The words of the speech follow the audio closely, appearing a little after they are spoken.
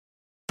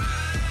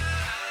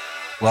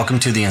Welcome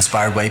to the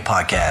Inspired Way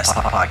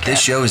podcast.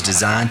 This show is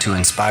designed to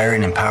inspire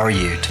and empower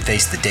you to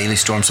face the daily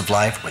storms of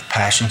life with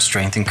passion,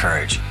 strength, and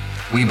courage.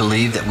 We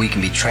believe that we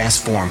can be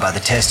transformed by the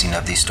testing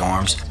of these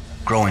storms,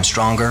 growing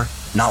stronger,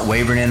 not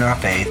wavering in our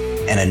faith,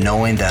 and a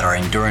knowing that our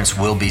endurance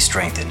will be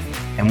strengthened.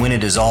 And when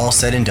it is all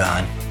said and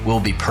done,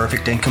 we'll be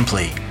perfect and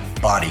complete,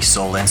 body,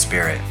 soul, and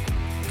spirit.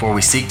 For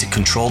we seek to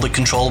control the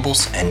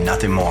controllables and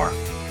nothing more.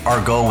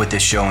 Our goal with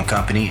this show and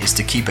company is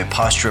to keep a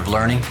posture of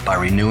learning by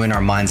renewing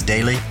our minds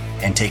daily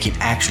and taking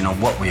action on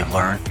what we have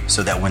learned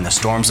so that when the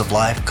storms of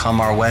life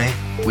come our way,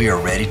 we are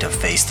ready to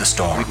face the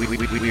storm. We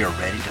are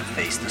ready to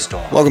face the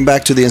storm. Welcome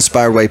back to the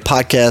Inspired Way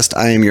podcast.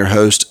 I am your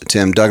host,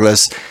 Tim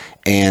Douglas,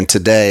 and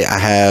today I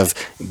have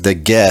the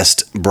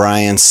guest,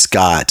 Bryan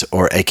Scott,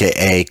 or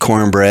AKA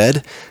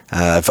Cornbread.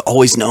 I've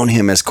always known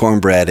him as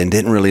Cornbread and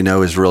didn't really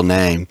know his real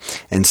name.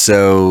 And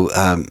so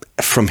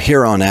from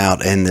here on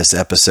out in this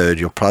episode,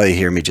 you'll probably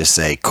hear me just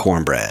say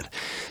Cornbread.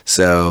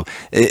 So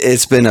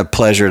it's been a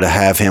pleasure to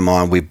have him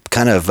on. We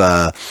kind of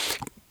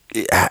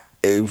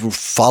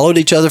followed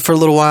each other for a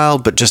little while,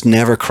 but just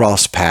never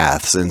crossed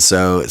paths. And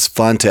so it's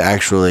fun to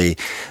actually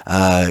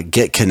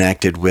get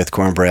connected with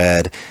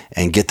Cornbread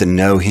and get to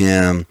know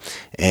him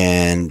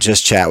and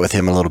just chat with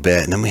him a little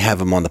bit. And then we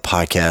have him on the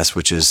podcast,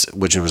 which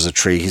was a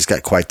treat. He's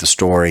got quite the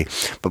story.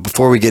 But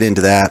before we get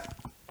into that,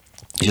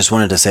 I just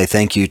wanted to say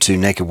thank you to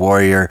Naked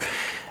Warrior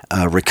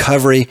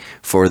Recovery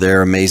for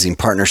their amazing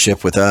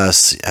partnership with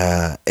us.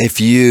 If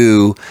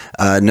you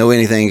know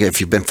anything, if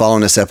you've been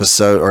following this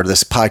episode or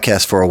this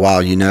podcast for a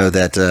while, you know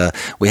that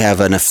we have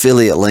an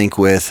affiliate link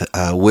with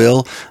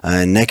Will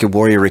and Naked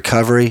Warrior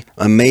Recovery.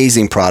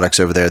 Amazing products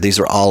over there. These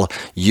are all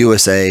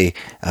USA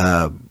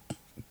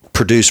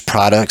produced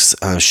products,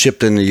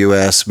 shipped in the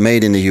U.S.,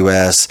 made in the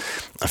U.S.,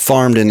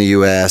 farmed in the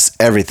U.S.,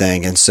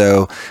 everything. And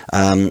so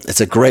it's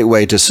a great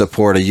way to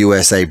support a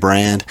USA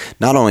brand.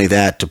 Not only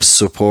that, to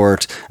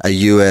support a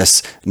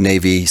U.S.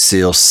 Navy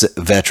SEAL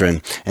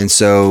veteran. And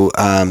so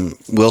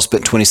Will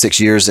spent 26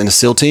 years in the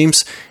SEAL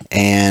teams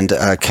and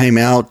came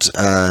out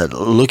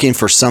looking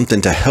for something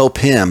to help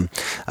him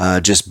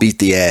just beat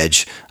the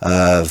edge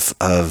of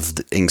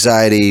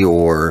anxiety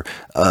or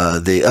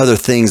the other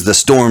things, the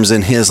storms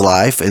in his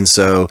life. And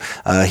so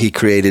he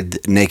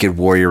created Naked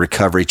Warrior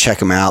Recovery.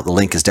 Check him out. The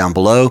link is down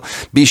below.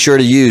 Be sure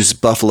to use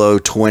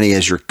Buffalo20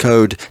 as your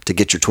code to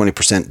get your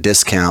 20%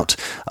 discount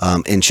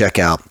in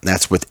checkout.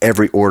 That's with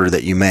every order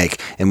that you make.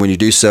 And when you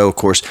do so, of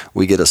course,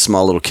 we get a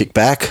small little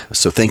kickback.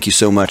 So thank you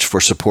so much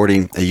for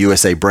supporting a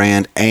USA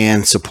brand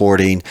and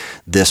supporting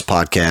this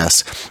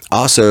podcast.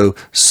 Also,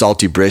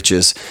 Salty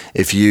Britches.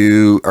 If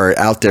you are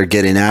out there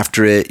getting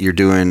after it, you're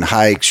doing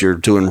hikes, you're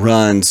doing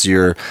runs,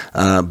 you're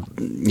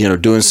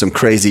doing some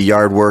crazy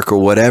yard work or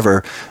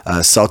whatever,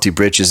 Salty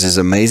Britches is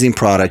an amazing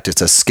product.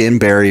 It's a skin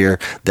barrier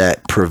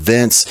that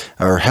prevents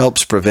or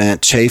helps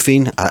prevent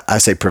chafing. I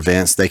say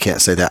prevents. They can't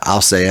say that.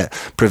 I'll say it.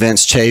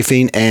 Prevents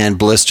chafing and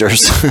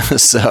blisters.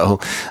 So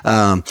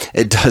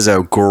it does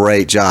a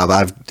great job.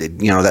 That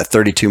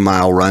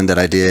 32-mile run that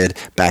I did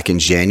back in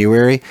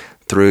January,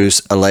 threw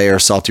a layer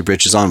of Salty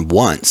Britches on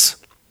once,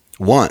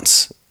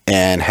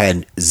 and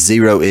had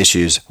zero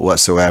issues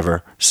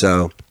whatsoever.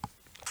 So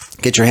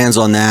get your hands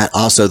on that.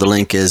 Also, the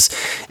link is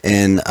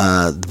in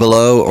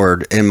below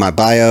or in my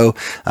bio,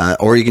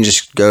 or you can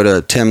just go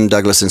to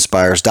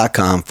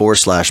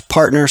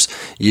timdouglasinspires.com/partners.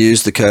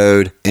 Use the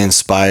code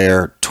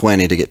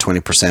INSPIRE20 to get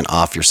 20%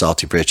 off your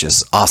Salty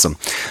Britches. Awesome.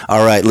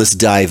 All right, let's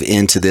dive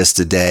into this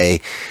today.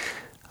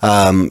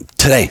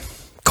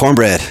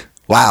 Cornbread.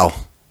 Wow.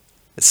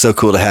 It's so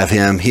cool to have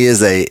him. He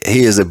is a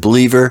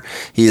believer.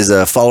 He is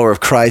a follower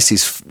of Christ.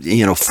 He's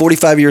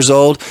 45 years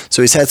old,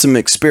 so he's had some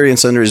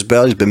experience under his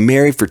belt. He's been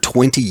married for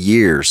 20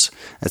 years.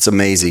 That's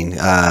amazing.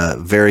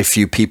 Very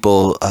few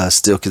people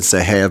still can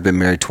say, "Hey, I've been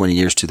married 20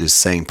 years to this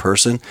same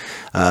person."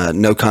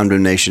 No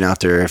condemnation out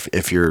there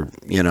if you're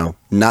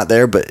not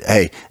there, but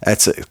hey,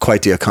 that's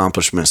quite the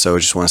accomplishment. So I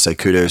just want to say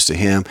kudos to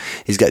him.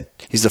 He's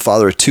the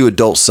father of 2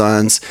 adult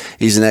sons.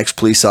 He's an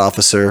ex-police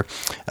officer,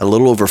 a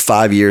little over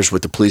 5 years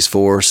with the police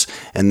force.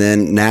 And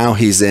then now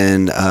he's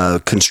in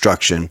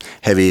construction,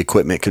 heavy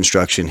equipment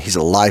construction. He's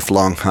a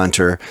lifelong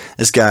hunter.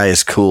 This guy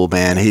is cool,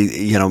 man.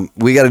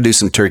 We got to do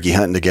some turkey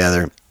hunting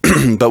together.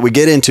 But we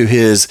get into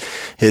his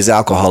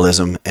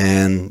alcoholism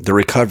and the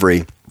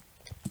recovery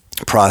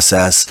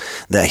process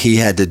that he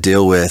had to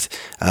deal with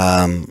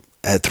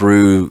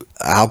through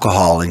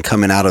alcohol and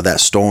coming out of that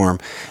storm.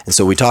 And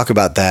so we talk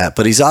about that,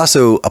 but he's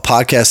also a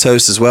podcast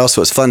host as well.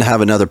 So it's fun to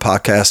have another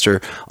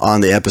podcaster on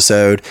the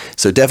episode.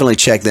 So definitely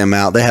check them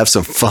out. They have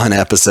some fun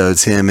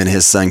episodes, him and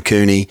his son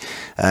Cooney.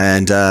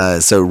 And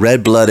so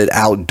Red Blooded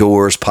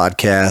Outdoors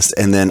podcast,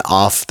 and then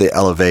Off the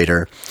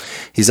Elevator.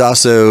 He's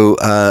also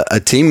a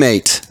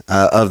teammate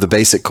of the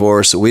basic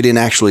course. We didn't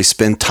actually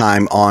spend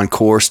time on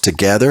course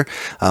together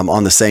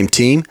on the same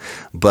team,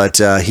 but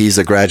he's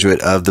a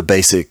graduate of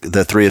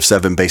the 3 of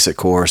 7 basic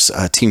course,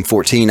 team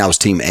 14. I was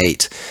team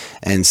 8.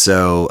 And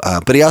so,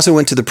 but he also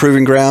went to the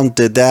Proving Ground,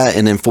 did that,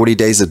 and then 40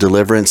 Days of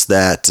Deliverance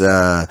that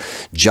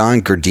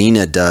John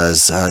Gardina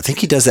does. I think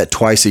he does that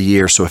twice a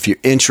year. So if you're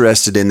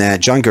interested in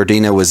that, John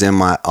Gardina was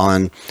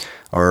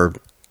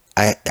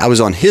I was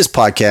on his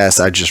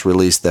podcast. I just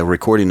released the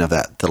recording of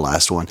that, the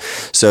last one.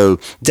 So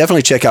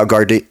definitely check out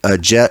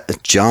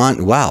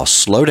John. Wow,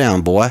 slow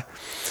down, boy.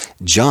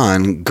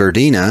 John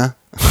Gardina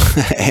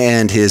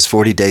and his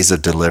 40 Days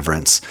of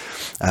Deliverance.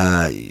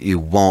 You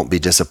won't be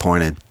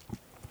disappointed.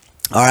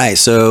 All right,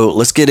 so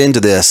let's get into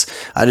this.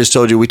 I just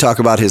told you we talk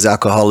about his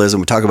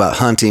alcoholism, we talk about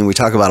hunting, we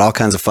talk about all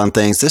kinds of fun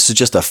things. This is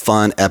just a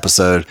fun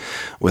episode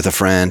with a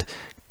friend,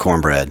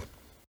 Cornbread.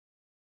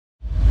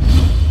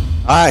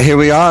 All right, here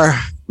we are.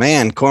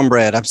 Man,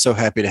 Cornbread, I'm so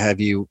happy to have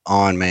you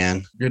on,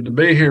 man. Good to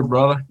be here,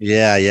 brother.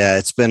 Yeah,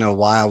 it's been a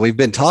while. We've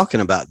been talking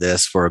about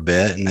this for a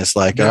bit, and it's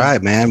like, all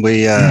right, man,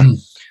 we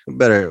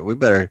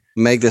better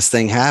make this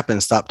thing happen.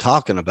 Stop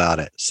talking about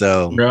it.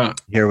 So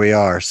Here we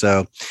are.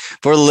 So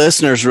for the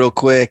listeners, real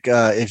quick,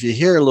 if you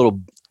hear a little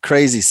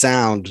crazy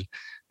sound,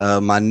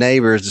 my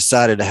neighbors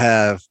decided to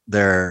have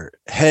their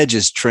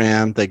hedges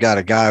trimmed. They got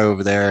a guy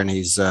over there, and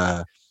he's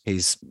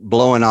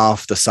blowing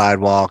off the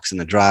sidewalks and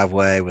the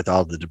driveway with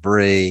all the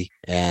debris.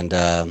 And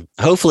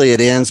hopefully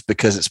it ends,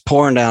 because it's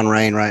pouring down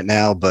rain right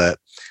now, but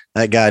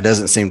that guy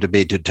doesn't seem to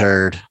be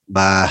deterred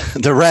by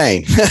the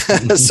rain.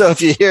 So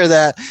if you hear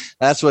that,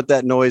 that's what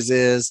that noise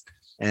is.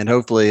 And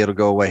hopefully it'll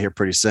go away here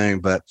pretty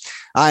soon. But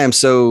I'm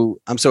so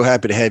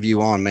happy to have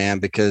you on, man,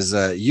 because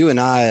you and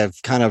I have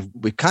kind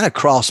of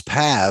crossed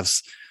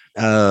paths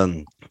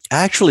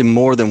actually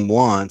more than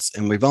once,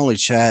 and we've only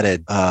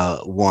chatted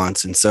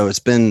once. And so it's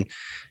been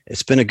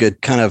a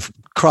good kind of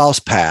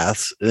cross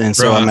paths. And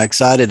so I'm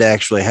excited to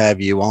actually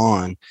have you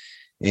on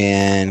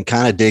and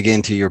kind of dig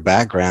into your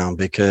background,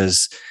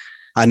 because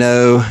I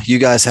know you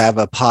guys have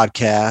a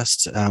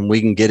podcast. We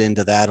can get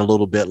into that a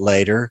little bit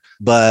later.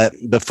 But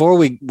before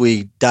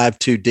we dive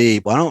too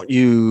deep, why don't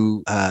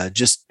you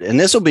and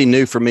this will be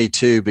new for me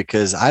too,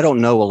 because I don't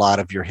know a lot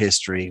of your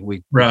history.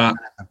 We got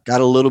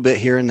a little bit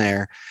here and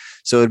there.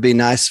 So it'd be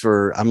nice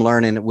I'm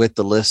learning it with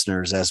the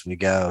listeners as we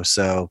go.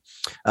 So,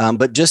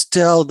 but just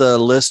tell the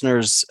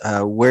listeners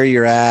where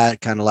you're at,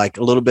 kind of like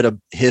a little bit of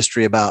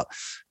history about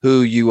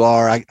who you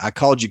are. I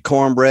called you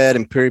Cornbread,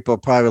 and people are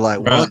probably like,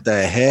 what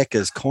the heck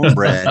is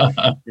Cornbread?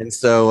 And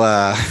so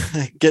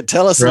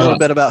tell us a little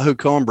bit about who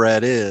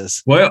Cornbread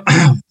is. Well,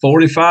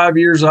 45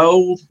 years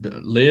old,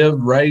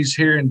 raised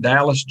here in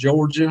Dallas,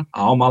 Georgia.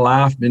 All my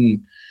life,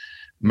 been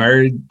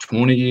married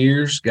 20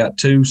 years, got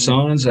 2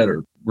 sons that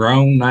are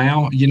grown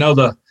now. You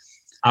know,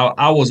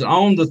 I was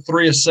on the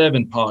 3 of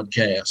 7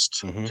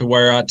 podcast to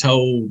where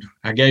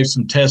I gave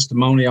some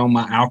testimony on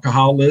my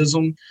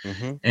alcoholism.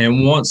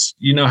 And once,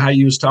 you know how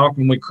you was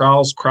talking, we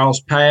cross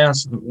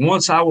paths.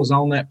 Once I was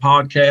on that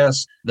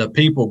podcast, the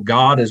people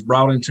God has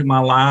brought into my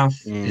life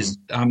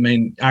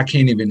I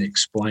can't even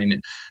explain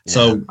it. Yeah.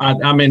 So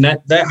I mean,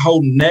 that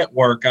whole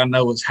network, I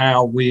know, is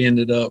how we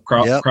ended up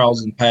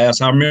crossing paths.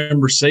 I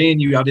remember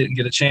seeing you. I didn't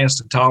get a chance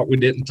to talk. We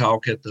didn't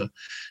talk at the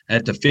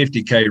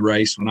 50K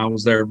race when I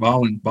was there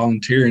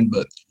volunteering.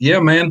 But yeah,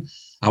 man,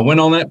 I went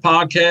on that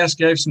podcast,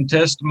 gave some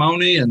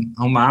testimony and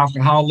on my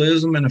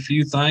alcoholism and a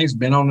few things,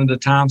 been on it a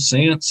time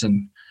since.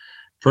 And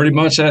pretty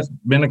much I've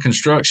been a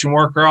construction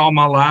worker all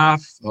my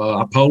life.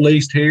 I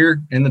policed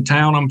here in the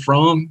town I'm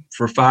from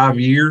for 5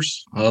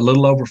 years, a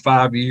little over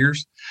 5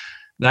 years.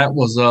 That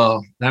was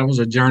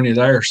a journey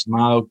there, some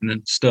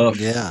eye-opening stuff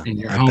in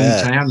your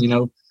hometown. You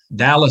know,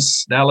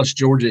 Dallas,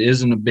 Georgia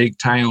isn't a big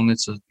town.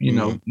 It's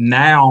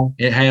now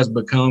it has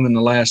become in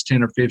the last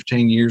 10 or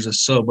 15 years a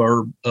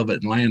suburb of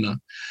Atlanta.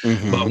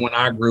 But when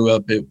I grew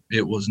up,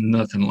 it was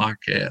nothing like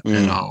that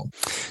at all.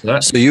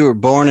 So you were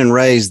born and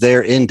raised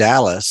there in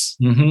Dallas,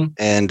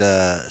 and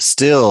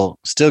still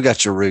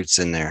got your roots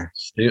in there.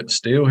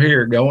 Still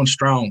here, going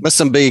strong.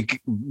 Must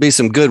be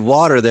some good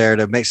water there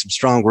to make some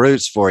strong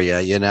roots for you,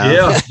 you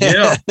know?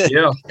 Yeah.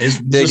 It's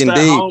digging just that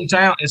deep.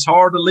 Hometown. It's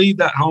hard to leave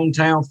that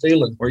hometown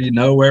feeling where you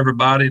know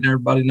everybody and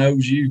everybody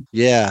knows you.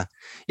 Yeah.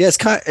 It's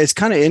kind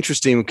of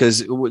interesting,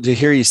 because to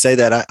hear you say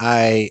that,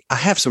 I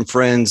have some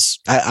friends.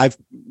 I've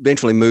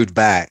eventually moved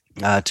back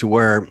to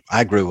where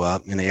I grew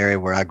up, in the area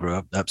where I grew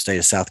up, upstate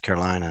of South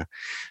Carolina.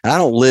 And I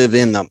don't live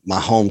in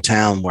my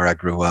hometown where I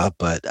grew up,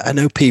 but I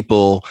know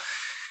people,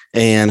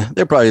 and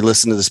they're probably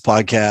listening to this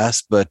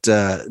podcast, but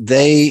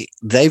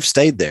they've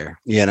stayed there,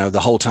 you know,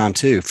 the whole time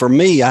too. For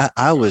me,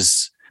 I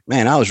was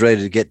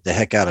ready to get the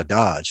heck out of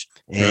Dodge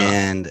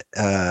and,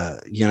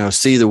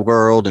 see the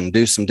world and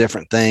do some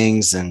different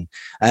things. And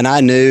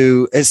I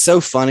knew, it's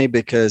so funny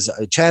because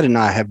Chad and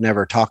I have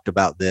never talked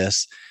about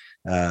this.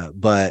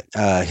 But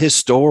his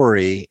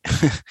story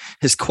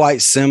is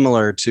quite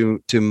similar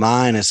to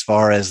mine, as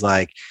far as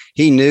like,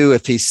 he knew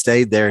if he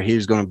stayed there, he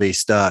was going to be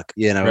stuck,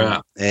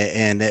 Right.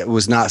 and it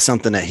was not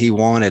something that he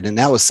wanted. And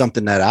that was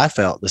something that I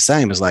felt the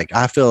same. As like,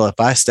 I feel if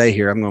I stay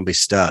here, I'm going to be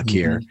stuck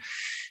here.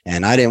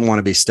 And I didn't want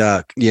to be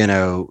stuck,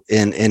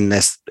 in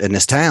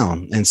this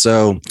town. And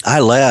so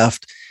I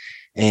left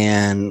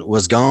and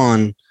was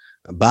gone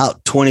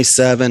about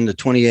 27 to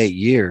 28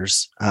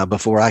 years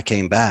before I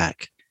came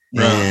back.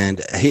 Right.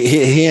 And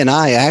he and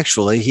I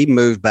actually, he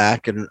moved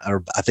back,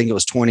 or I think it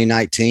was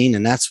 2019,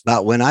 and that's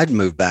about when I'd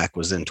moved back,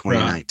 was in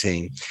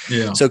 2019. Right.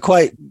 Yeah. So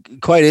quite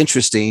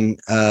interesting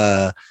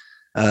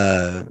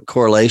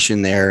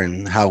correlation there,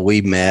 and how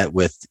we met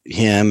with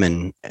him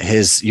and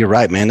his. You're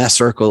right, man. That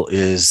circle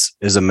is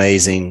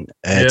amazing.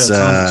 It's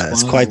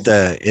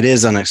it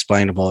is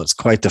unexplainable. It's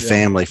quite the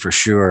family for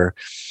sure.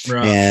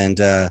 Right.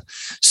 And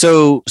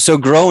so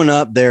growing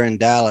up there in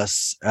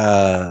Dallas,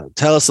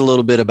 tell us a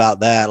little bit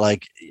about that.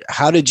 Like,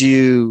 how did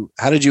you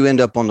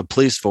end up on the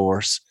police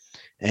force,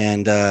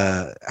 and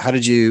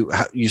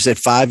you said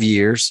 5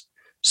 years?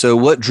 So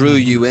what drew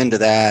you into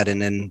that, and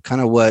then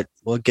kind of what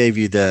gave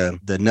you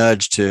the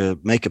nudge to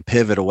make a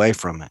pivot away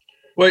from it?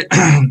 Well,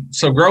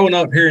 so growing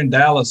up here in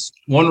Dallas,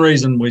 one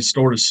reason we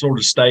sort of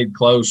stayed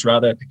close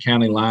right at the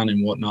county line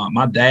and whatnot.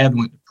 My dad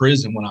went to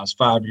prison when I was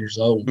 5 years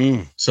old.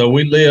 So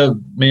we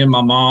lived, me and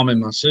my mom and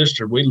my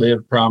sister, we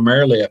lived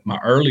primarily at my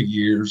early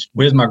years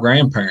with my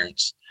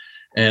grandparents.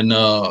 And,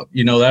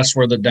 that's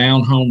where the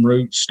down home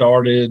roots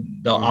started.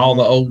 All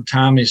the old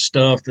timey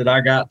stuff that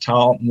I got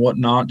taught and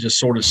whatnot just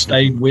sort of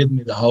stayed with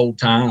me the whole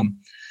time.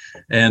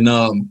 And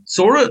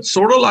sort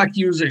of like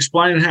you was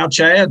explaining how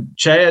Chad,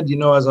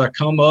 as I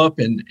come up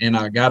and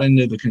I got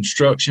into the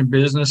construction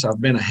business, I've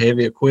been a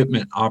heavy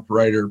equipment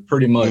operator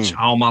pretty much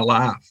all my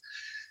life.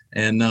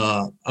 And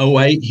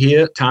 08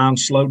 hit, time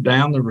slowed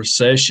down, the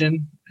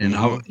recession. And,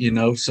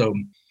 so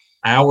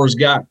hours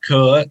got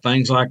cut,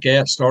 things like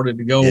that started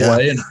to go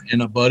away.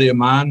 And a buddy of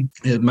mine,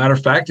 as a matter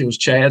of fact, it was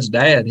Chad's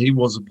dad. He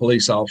was a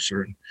police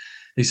officer. And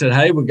he said,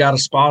 "Hey, we got a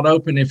spot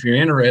open if you're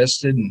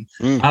interested." And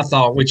I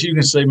thought, which you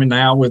can see me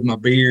now with my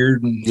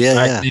beard. And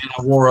back then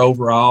I wore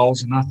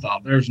overalls. And I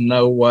thought, there's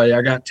no way.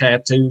 I got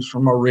tattoos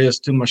from my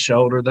wrist to my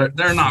shoulder.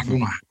 They're not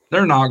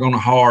gonna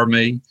harm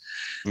me.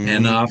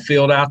 And I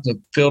filled out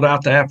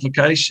the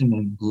application,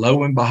 and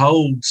lo and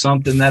behold,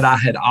 something that I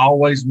had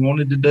always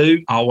wanted to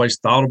do, always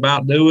thought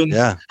about doing.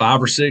 Yeah.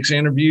 5 or 6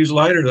 interviews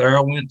later, there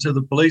I went to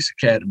the police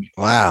academy.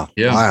 Wow.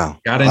 Yeah. Wow.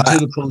 Got into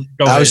the police.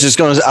 I was just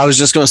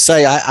going to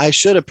say, I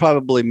should have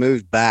probably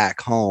moved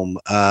back home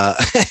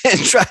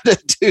and tried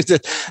to do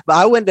this, but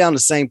I went down the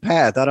same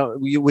path.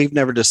 We've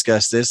never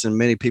discussed this, and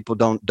many people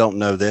don't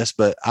know this,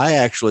 but I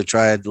actually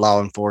tried law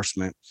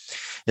enforcement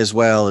as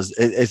well.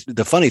 As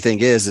the funny thing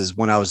is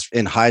when I was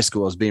in high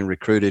school, I was being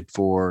recruited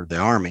for the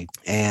Army,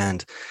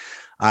 and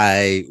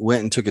I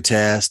went and took a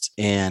test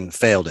and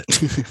failed it.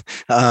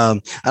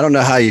 I don't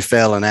know how you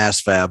fail an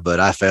ASVAB,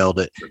 but I failed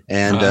it.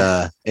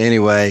 And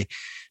anyway,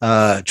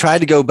 tried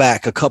to go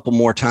back a couple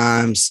more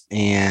times,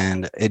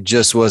 and it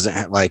just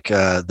wasn't like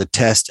the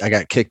test. I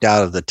got kicked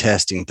out of the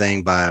testing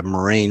thing by a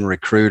Marine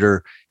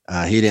recruiter.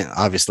 He didn't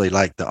obviously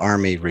like the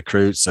Army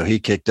recruits, so he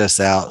kicked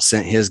us out,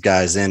 sent his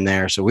guys in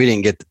there. So we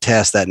didn't get the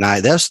test that night.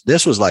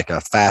 This was like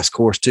a fast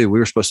course too. We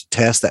were supposed to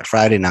test that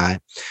Friday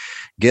night,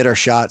 get our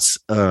shots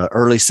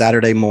early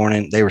Saturday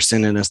morning. They were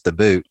sending us the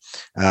boot.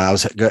 I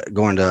was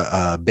going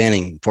to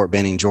Fort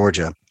Benning,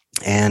 Georgia.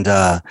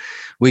 And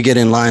we get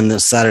in line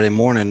this Saturday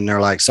morning, and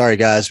they're like, "Sorry,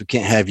 guys, we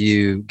can't have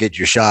you get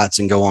your shots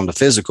and go on the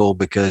physical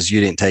because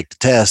you didn't take the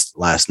test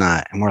last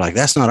night." And we're like,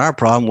 "That's not our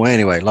problem." Well,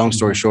 anyway, long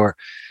story short,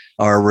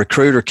 our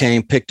recruiter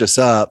came, picked us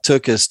up,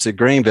 took us to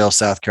Greenville,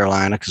 South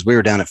Carolina, because we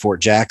were down at Fort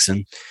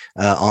Jackson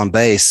on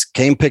base.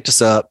 Came, picked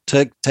us up,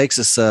 takes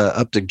us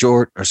up to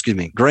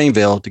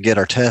Greenville to get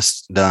our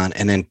tests done,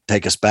 and then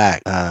take us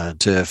back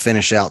to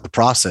finish out the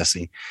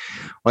processing.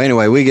 Well,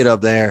 anyway, we get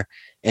up there,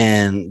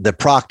 and the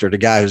proctor, the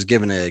guy who's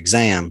giving the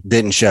exam,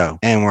 didn't show.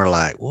 And we're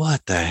like,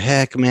 "What the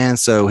heck, man?"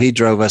 So he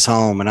drove us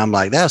home, and I'm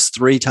like, "That's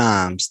 3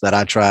 times that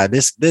I tried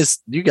this.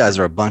 You guys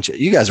are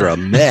a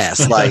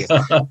mess." Like,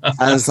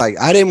 I was like,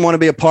 I didn't want to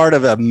be a part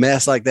of a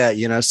mess like that,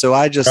 So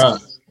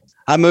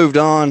I moved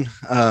on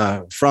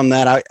from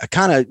that. I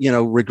kind of,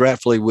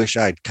 regretfully wish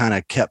I'd kind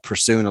of kept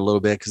pursuing a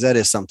little bit, because that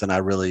is something I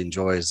really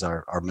enjoy, is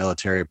our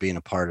military. Being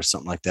a part of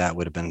something like that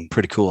would have been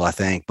pretty cool, I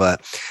think.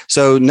 But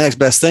so next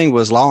best thing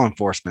was law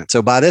enforcement.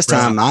 So by this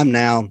time,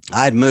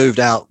 I'd moved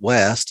out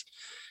west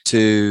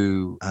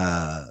to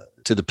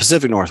the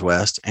Pacific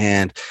Northwest,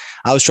 and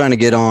I was trying to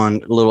get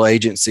on little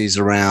agencies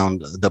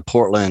around the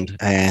Portland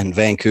and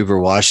Vancouver,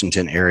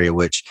 Washington area,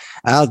 which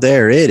out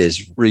there, it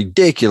is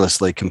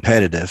ridiculously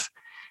competitive.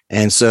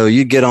 And so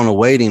you get on a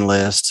waiting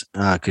list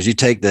because you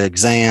take the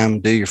exam,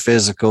 do your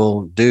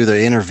physical, do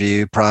the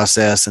interview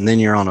process, and then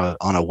you're on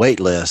a wait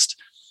list.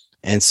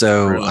 And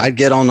so really? I'd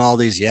get on all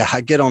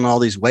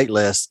these wait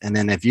lists. And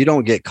then if you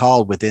don't get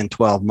called within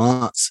 12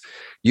 months,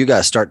 you got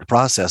to start the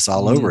process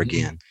all over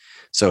again.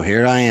 So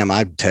here I am.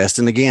 I'm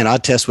testing again. I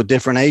test with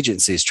different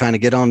agencies, trying to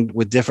get on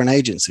with different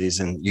agencies,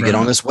 and you get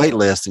on this wait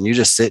list and you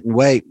just sit and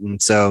wait. And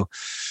so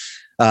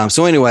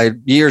anyway,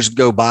 years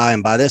go by,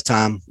 and by this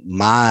time,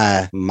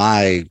 my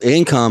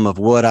income of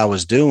what I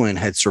was doing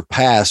had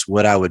surpassed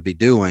what I would be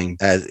doing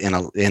as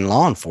in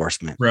law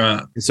enforcement.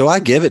 Right. And so I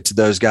give it to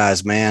those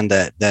guys, man,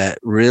 that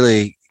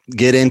really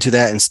get into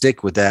that and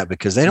stick with that,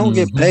 because they don't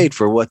get paid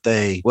for what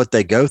they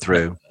go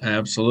through.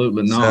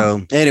 Absolutely not.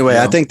 So anyway,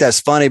 I think that's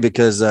funny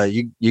because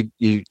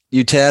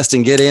you test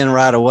and get in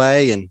right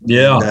away. And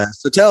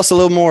so tell us a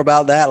little more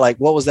about that. Like,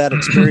 what was that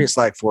experience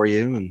like for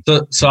you? And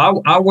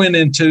so I went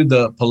into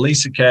the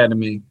police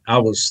academy. I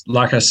was,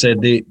 like I said,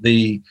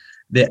 the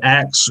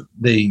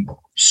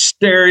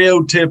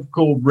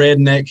stereotypical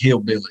redneck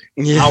hillbilly.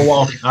 Yeah.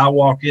 I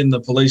walk in the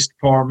police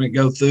department,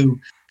 go through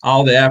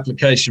all the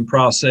application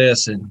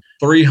process, and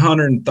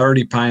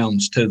 330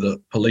 pounds to the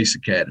police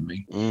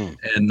academy.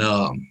 And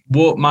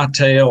whoop my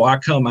tail. I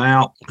come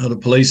out of the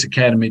police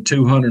academy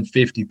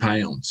 250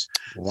 pounds.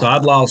 Wow.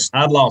 So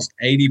I'd lost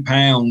 80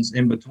 pounds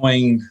in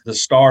between the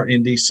start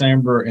in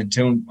December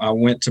until I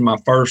went to my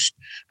first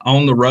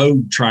on the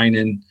road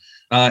training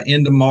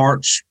into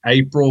March,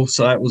 April.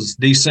 So that was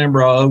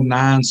December of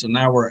 2009. So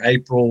now we're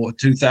April of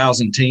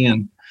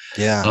 2010.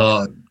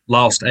 Yeah.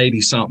 Lost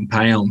 80 something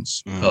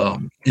pounds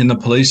in the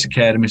police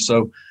academy.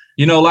 So,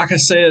 like I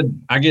said,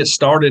 I get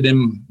started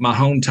in my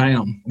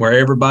hometown where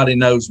everybody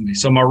knows me.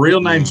 So my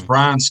real name's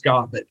Bryan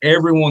Scott, but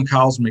everyone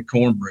calls me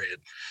Cornbread.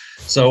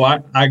 So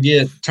I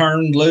get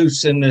turned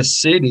loose in this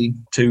city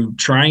to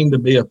train to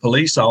be a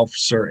police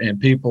officer, and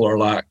people are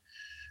like,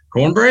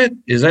 Cornbread,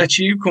 is that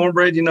you,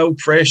 Cornbread?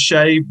 Fresh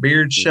shaved,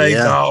 beard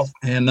shaved off.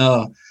 And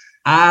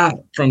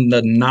from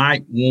the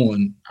night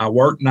one, I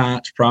worked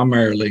nights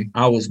primarily.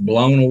 I was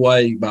blown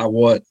away by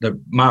what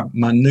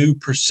my new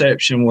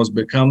perception was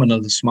becoming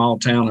of the small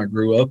town I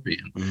grew up in.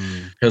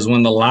 Because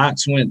when the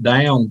lights went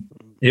down,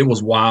 it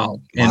was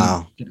wild.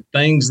 Wow. And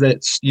things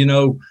that,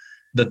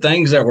 the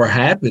things that were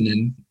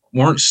happening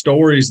weren't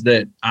stories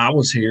that I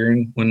was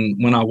hearing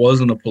when I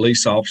wasn't a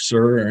police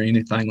officer or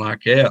anything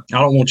like that. I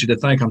don't want you to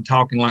think I'm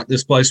talking like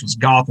this place was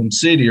Gotham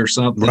City or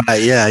something.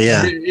 Right. Yeah.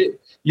 Yeah. It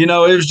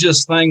was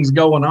just things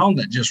going on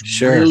that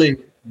just really,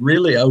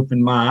 really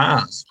opened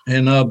my eyes.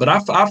 And but I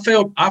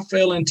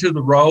fell into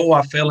the role.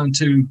 I fell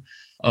into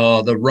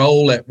the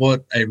role at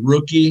what a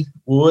rookie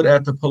would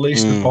at the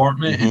police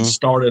department, and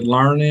started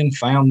learning,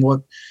 found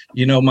what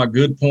my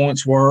good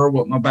points were,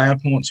 what my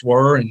bad points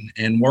were,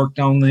 and worked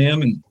on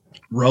them, and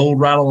rolled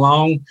right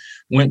along.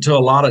 Went to a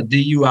lot of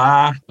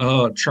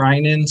DUI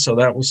training, so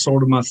that was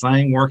sort of my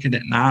thing. Working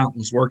at night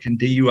was working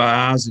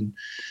DUIs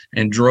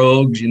and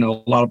drugs. A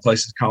lot of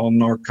places call them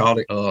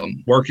narcotic.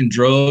 Working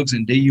drugs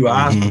and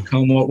DUIs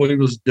become what we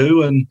was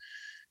doing,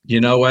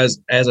 as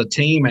a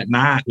team at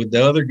night with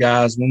the other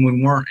guys when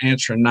we weren't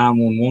answering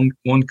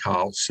 911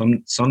 calls.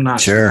 Some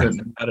nights we couldn't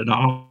have had it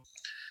all,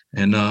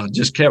 and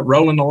just kept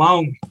rolling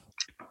along.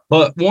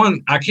 But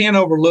I can't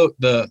overlook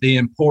the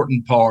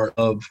important part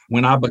of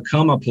when I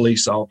become a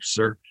police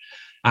officer.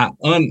 I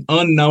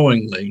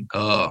unknowingly,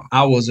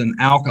 I was an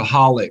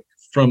alcoholic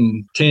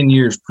from 10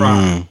 years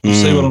prior. You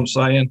see what I'm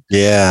saying?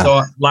 Yeah.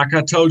 So like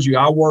I told you,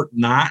 I worked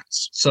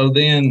nights. So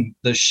then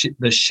the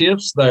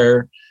shifts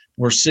there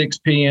were 6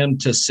 p.m.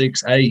 to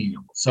 6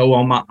 a.m. So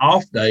on my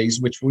off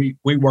days, which we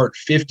worked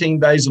 15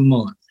 days a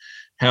month,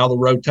 how the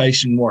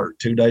rotation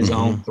worked, 2 days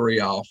on, 3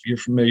 off. You're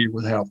familiar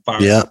with how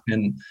fire. Yeah.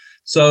 And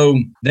so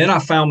then I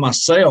found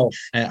myself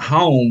at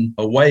home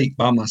awake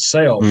by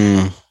myself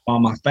while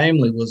my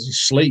family was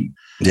asleep.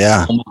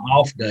 Yeah. On my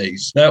off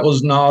days. That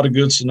was not a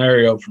good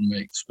scenario for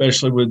me,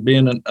 especially with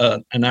being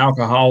an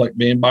alcoholic,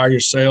 being by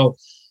yourself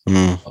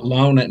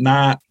alone at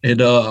night. It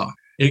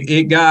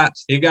got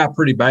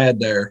pretty bad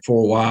there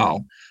for a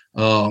while.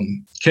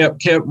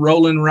 Kept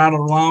rolling right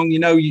along.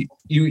 You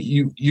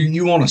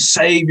want to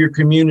save your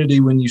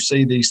community when you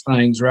see these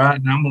things, right?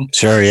 And I'm going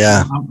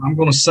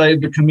to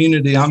save the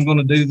community. I'm going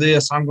to do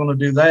this. I'm going to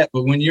do that.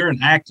 But when you're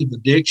in active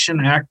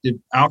addiction, active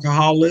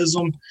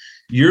alcoholism,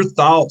 your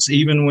thoughts,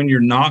 even when you're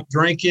not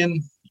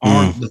drinking,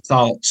 aren't the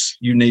thoughts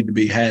you need to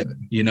be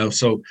having.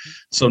 So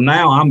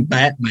now I'm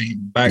Batman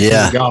back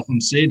to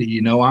Gotham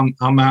City.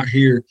 I'm out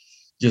here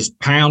just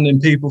pounding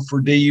people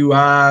for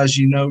DUIs,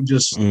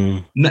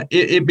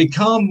 it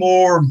become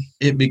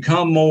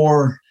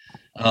more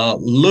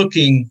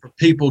looking for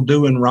people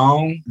doing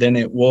wrong than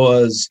it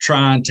was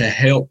trying to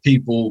help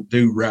people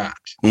do right.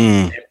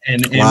 And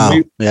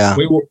wow.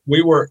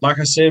 we were, like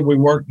I said, we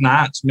worked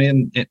nights, me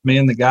and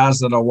the guys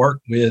that I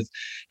worked with.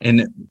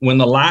 And when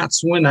the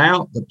lights went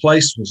out, the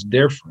place was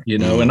different,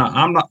 and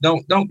I'm not,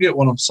 don't get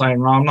what I'm saying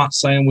wrong. I'm not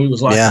saying we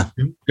was like a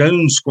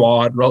goon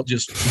squad,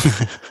 just,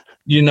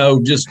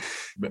 just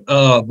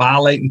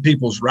violating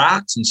people's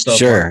rights and stuff.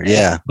 Sure.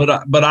 Like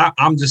that. But I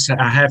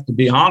have to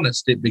be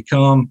honest.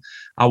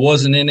 I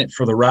wasn't in it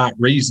for the right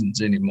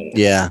reasons anymore.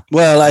 Yeah.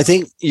 Well, I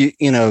think,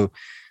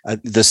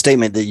 the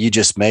statement that you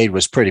just made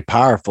was pretty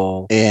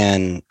powerful,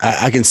 and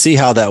I can see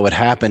how that would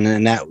happen.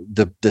 And that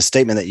the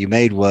statement that you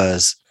made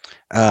was,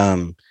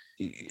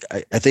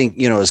 I think,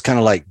 it's kind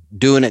of like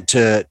doing it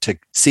to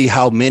see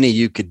how many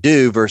you could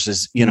do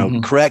versus,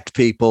 correct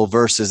people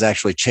versus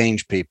actually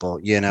change people.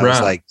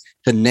 It's like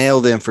to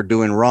nail them for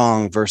doing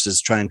wrong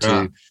versus trying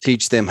to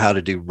teach them how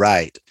to do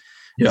right.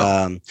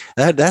 Yeah.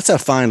 That's a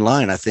fine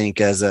line, I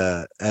think, as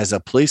a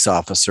police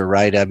officer,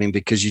 right? I mean,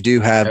 because you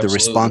do have the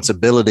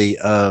responsibility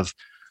of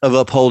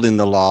upholding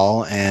the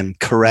law and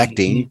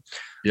correcting,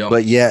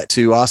 but yet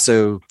to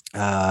also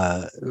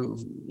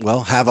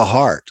have a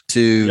heart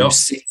to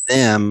see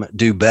them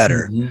do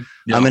better.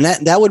 I mean,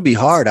 that would be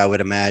hard, I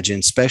would imagine,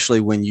 especially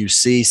when you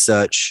see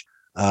such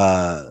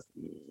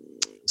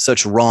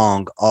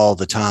wrong all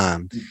the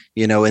time,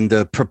 in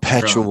the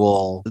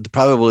perpetual,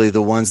 probably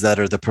the ones that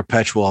are the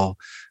perpetual,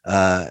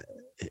 violators,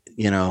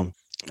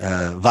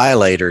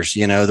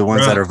 the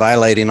ones that are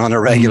violating on a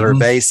regular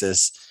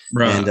basis.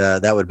 And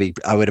that would be,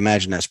 I would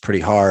imagine that's pretty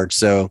hard.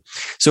 So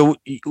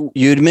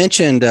you'd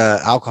mentioned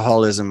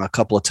alcoholism a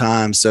couple of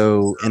times.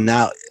 So, and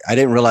now I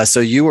didn't realize,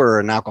 so you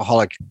were an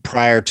alcoholic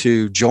prior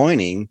to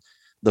joining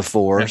the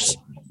force.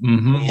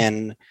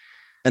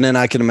 And then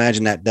I can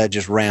imagine that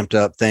just ramped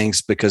up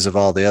things because of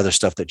all the other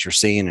stuff that you're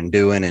seeing and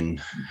doing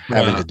and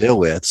having to deal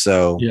with.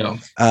 So,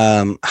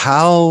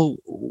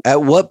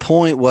 at what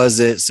point was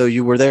it? So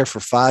you were there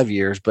for 5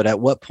 years, but at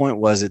what point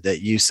was it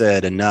that you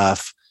said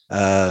enough?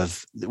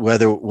 Of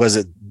whether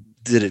was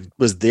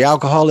the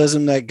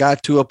alcoholism that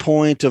got to a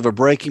point of a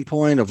breaking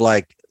point of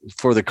like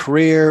for the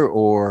career,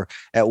 or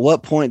at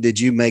what point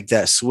did you make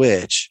that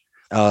switch?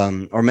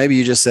 Or maybe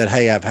you just said,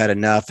 "Hey, I've had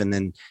enough," and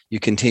then you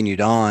continued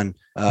on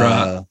for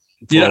a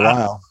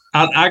while.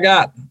 I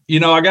got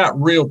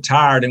real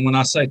tired. And when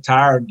I say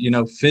tired,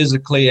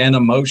 physically and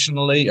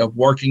emotionally of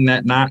working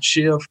that night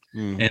shift.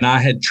 And I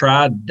had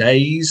tried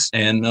days,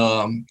 and,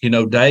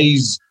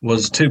 days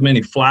was too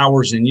many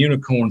flowers and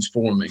unicorns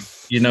for me.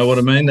 You know what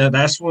I mean?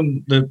 That's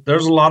when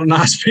there's a lot of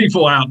nice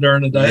people out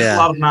during the day. There's a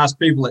lot of nice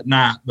people at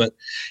night, but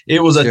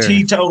it was a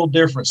teetotal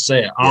different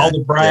set. All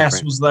the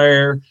brass was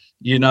there,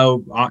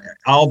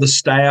 all the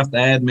staff, the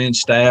admin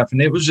staff, and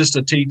it was just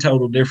a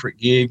teetotal different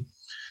gig.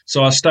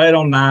 So I stayed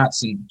on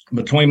nights, and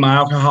between my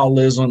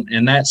alcoholism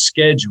and that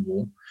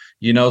schedule,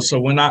 so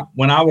when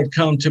I would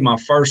come to my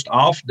first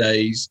off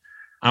days,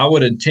 I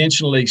would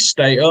intentionally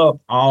stay up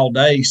all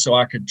day so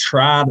I could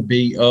try to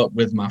be up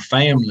with my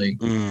family,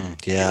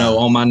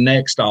 on my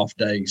next off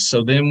days.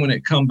 So then when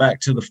it come back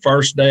to the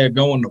first day of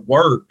going to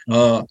work,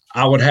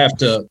 I would have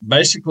to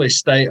basically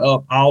stay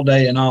up all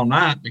day and all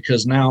night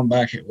because now I'm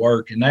back at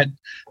work. And that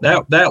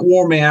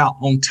wore me out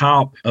on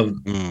top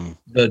of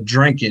the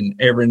drinking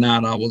every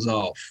night I was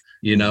off.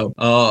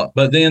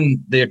 But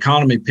then the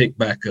economy picked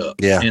back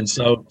up. And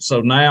so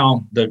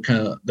now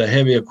the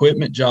heavy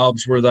equipment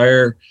jobs were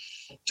there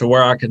to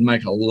where I could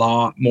make a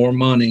lot more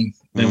money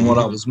than what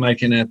I was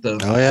making at the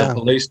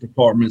police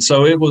department.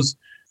 So it was,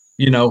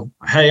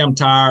 hey, I'm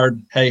tired.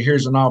 Hey,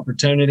 here's an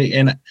opportunity.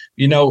 And,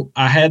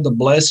 I had the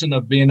blessing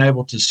of being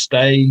able to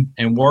stay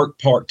and work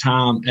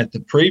part-time at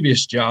the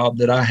previous job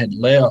that I had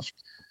left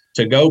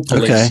to go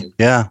policing.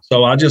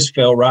 So I just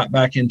fell right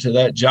back into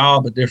that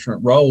job, a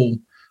different role,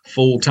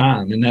 full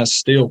time. And that's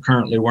still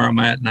currently where I'm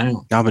at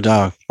now. Gabba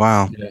dog.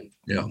 Wow.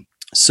 Yeah.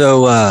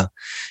 So, I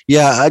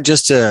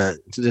just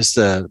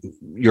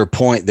your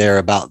point there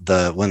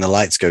about when the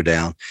lights go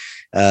down.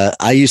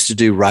 I used to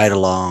do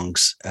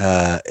ride-alongs,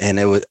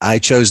 and I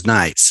chose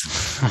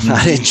nights.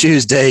 I didn't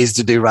choose days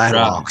to do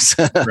ride-alongs,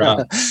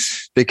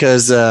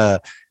 because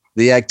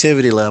the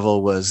activity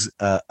level was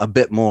a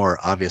bit more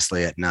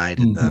obviously at night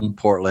in the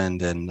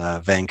Portland and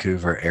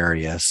Vancouver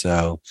area.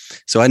 So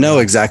I know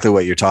exactly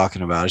what you're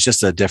talking about. It's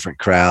just a different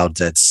crowd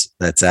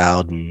that's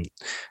out, and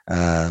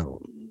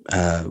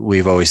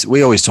we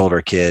always told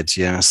our kids,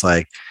 it's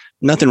like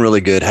nothing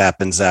really good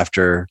happens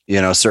after,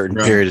 a certain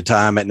period of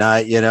time at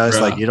night, it's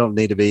like, you don't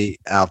need to be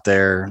out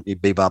there,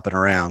 you'd be bopping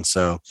around.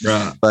 So,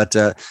 but,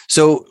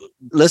 so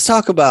let's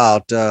talk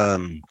about,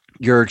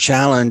 your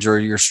challenge or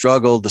your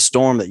struggle, the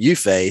storm that you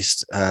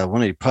faced.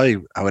 One of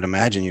probably, I would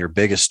imagine, your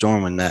biggest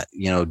storm in that,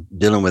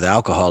 dealing with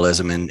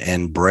alcoholism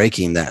and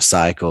breaking that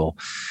cycle.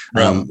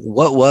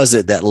 What was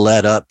it that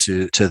led up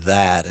to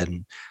that?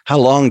 And how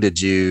long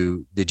did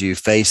you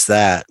face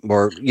that?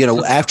 Or,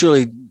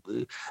 actually,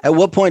 at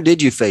what point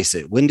did you face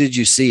it? When did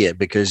you see it?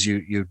 Because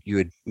you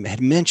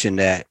had mentioned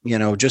that,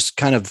 just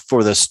kind of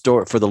for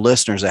the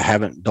listeners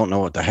that don't know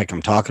what the heck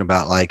I'm talking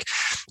about. Like,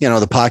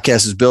 the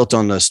podcast is built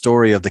on the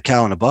story of the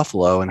cow and the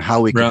buffalo and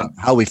how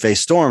we face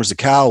storms. The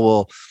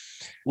cow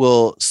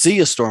will see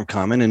a storm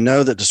coming and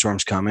know that the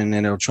storm's coming,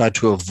 and it'll try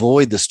to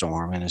avoid the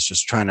storm, and it's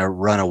just trying to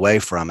run away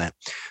from it.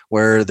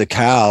 Where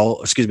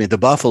the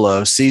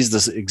buffalo sees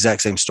this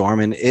exact same storm,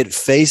 and it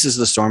faces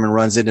the storm and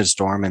runs into the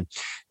storm, and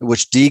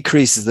which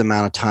decreases the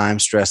amount of time,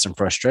 stress, and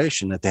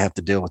frustration that they have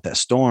to deal with that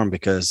storm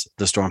because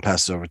the storm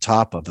passes over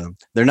top of them.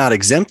 They're not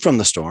exempt from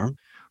the storm,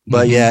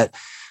 but yet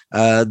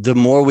the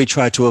more we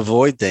try to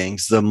avoid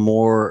things, the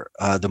more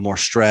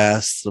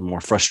stress, the more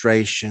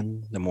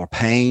frustration, the more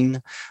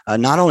pain,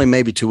 not only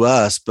maybe to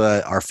us,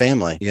 but our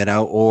family,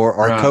 or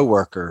our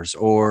coworkers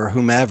or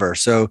whomever.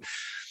 So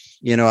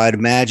I'd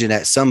imagine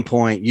at some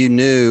point you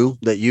knew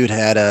that you'd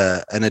had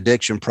an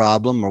addiction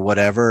problem or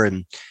whatever,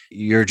 and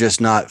you're just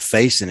not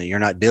facing it. You're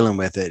not dealing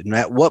with it. And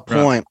at what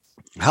point,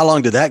 how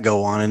long did that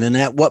go on? And then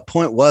at what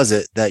point was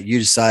it that you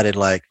decided,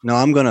 like, no,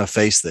 I'm going to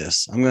face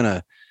this. I'm going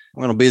to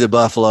be the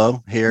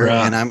buffalo here,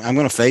 and I'm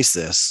going to face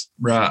this.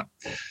 Right.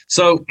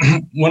 So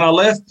when I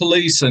left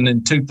policing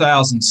in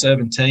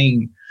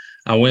 2017,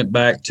 I went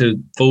back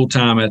to full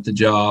time at the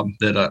job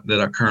that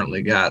I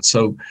currently got.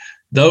 So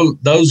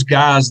those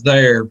guys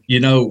there,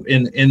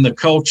 in the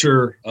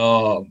culture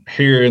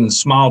here in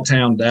small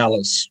town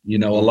Dallas, a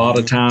lot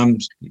of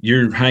times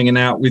you're hanging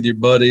out with your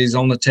buddies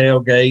on the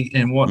tailgate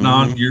and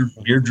whatnot.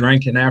 You're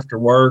drinking after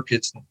work.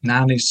 It's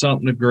 90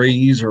 something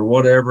degrees or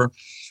whatever.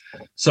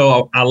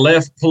 So I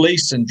left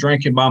policing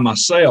drinking by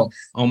myself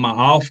on my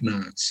off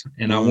nights,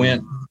 and I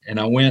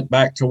went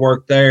back to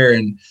work there.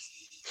 And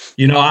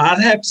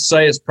I'd have to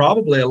say it's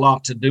probably a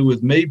lot to do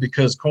with me,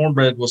 because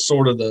Cornbread was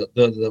sort of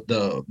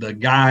the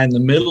guy in the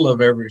middle of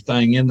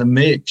everything in the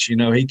mix.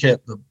 He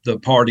kept the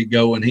party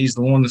going. He's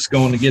the one that's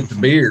going to get the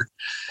beer.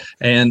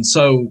 And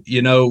so,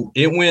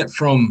 it went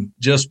from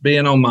just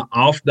being on my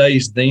off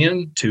days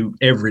then to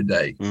every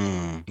day,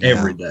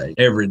 every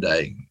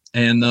day.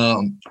 And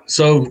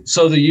so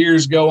the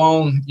years go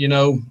on,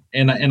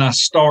 and I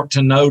start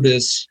to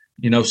notice,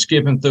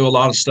 skipping through a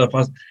lot of stuff.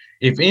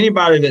 If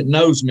anybody that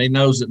knows me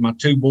knows that my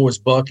two boys,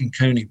 Buck and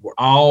Cooney, were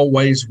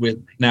always with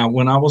me. Now,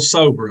 when I was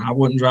sober, I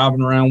wasn't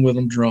driving around with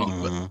them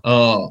drunk,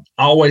 but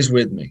always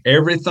with me.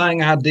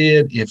 Everything I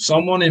did, if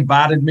someone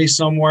invited me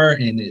somewhere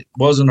and it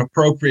wasn't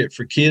appropriate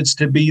for kids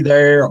to be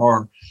there,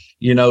 or,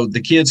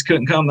 the kids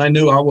couldn't come, they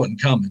knew I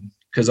wasn't coming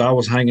because I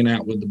was hanging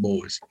out with the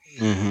boys.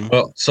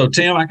 Well, so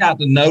Tim, I got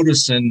to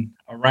noticing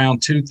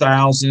around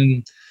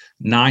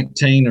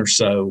 2019 or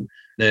so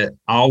that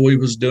all we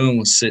was doing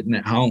was sitting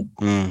at home.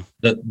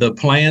 The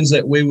plans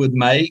that we would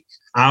make,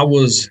 I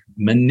was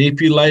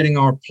manipulating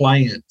our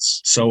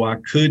plans so I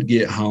could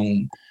get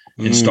home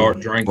and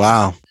start drinking.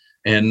 Wow.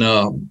 And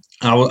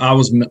I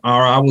was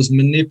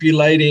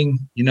manipulating,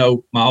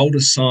 my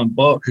oldest son,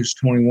 Buck, who's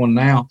 21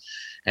 now,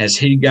 as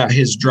he got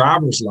his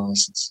driver's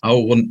license.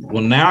 Oh,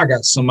 well, now I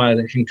got somebody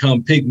that can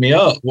come pick me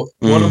up. What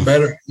a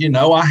better,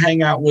 I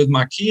hang out with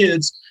my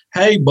kids.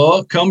 Hey,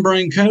 Buck, come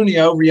bring Cooney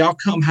over. Y'all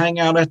come hang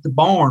out at the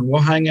barn.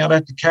 We'll hang out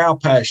at the cow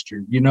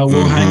pasture.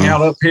 We'll hang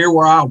out up here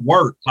where I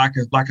work, like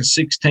a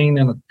 16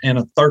 and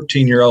a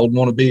 13-year-old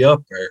want to be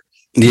up there.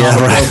 Yeah,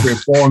 not appropriate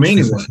for them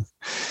anyway.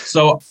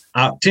 So,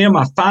 Tim,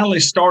 I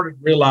finally started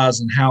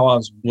realizing how I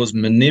was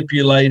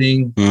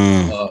manipulating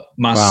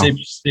my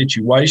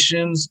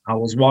situations. I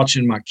was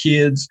watching my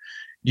kids.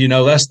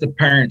 That's the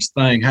parents'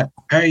 thing.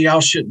 Hey,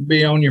 y'all shouldn't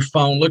be on your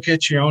phone. Look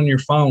at you on your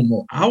phone.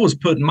 Well, I was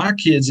putting my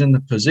kids in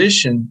the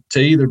position to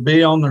either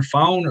be on their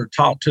phone or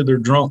talk to their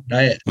drunk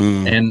dad.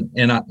 And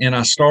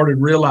I started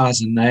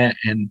realizing that.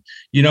 And,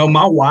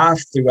 my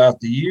wife throughout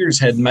the years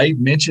had made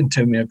mention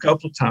to me a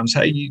couple of times,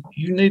 hey,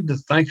 you need to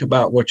think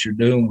about what you're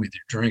doing with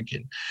your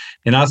drinking.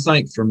 And I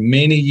think for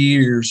many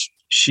years,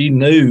 she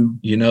knew,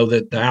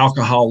 that the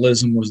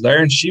alcoholism was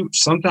there. And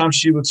sometimes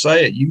she would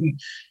say it, you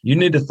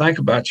need to think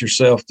about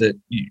yourself, that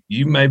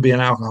you may be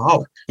an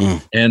alcoholic.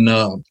 And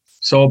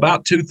so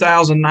about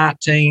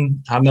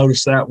 2019, I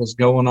noticed that was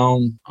going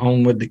on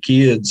with the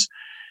kids.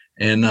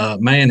 And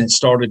man, it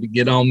started to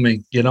get on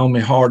me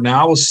hard.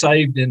 Now, I was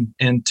saved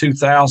in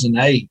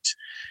 2008.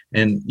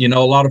 And, a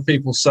lot of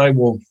people say,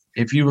 well,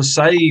 if you were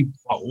saved,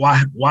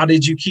 why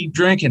did you keep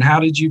drinking?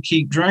 How did you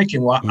keep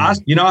drinking? Well, I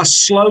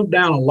slowed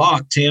down a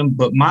lot, Tim,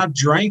 but my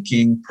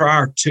drinking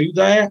prior to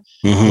that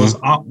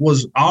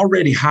was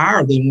already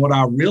higher than what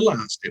I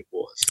realized it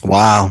was.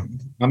 Wow.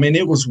 I mean,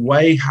 it was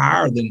way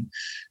higher than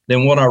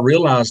what I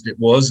realized it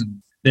was.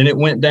 And then it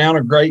went down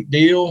a great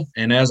deal.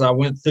 And as I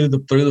went through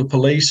the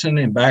policing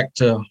and back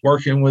to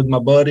working with my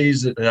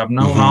buddies that I've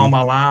known all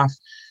my life,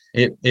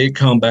 it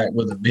come back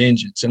with a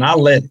vengeance. And I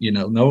let it,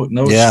 no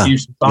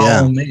excuse to fall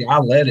on me. I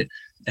let it.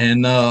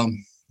 And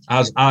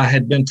I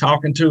had been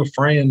talking to a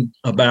friend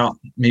about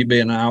me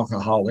being an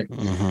alcoholic.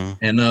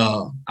 And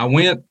I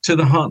went to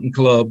the hunting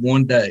club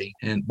one day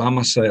and by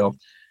myself,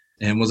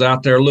 and was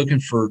out there looking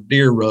for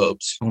deer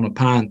rubs on a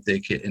pine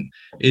thicket. And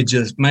it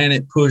just, man,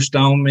 it pushed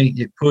on me.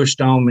 It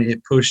pushed on me.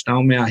 It pushed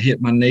on me. I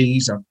hit my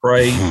knees. I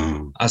prayed.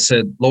 I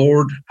said,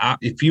 Lord,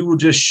 if you will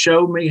just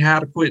show me how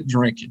to quit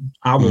drinking,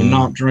 I will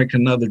not drink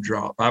another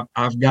drop.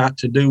 I've got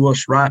to do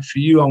what's right for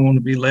you. I want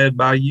to be led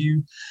by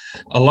you,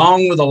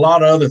 along with a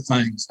lot of other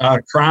things.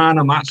 Crying,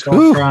 I might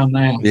start crying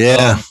now.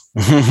 Yeah.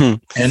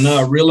 And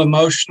real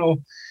emotional.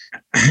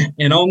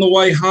 And on the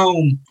way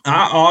home,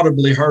 I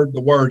audibly heard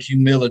the word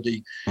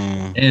humility.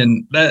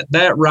 And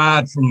that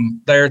ride from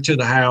there to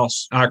the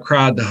house, I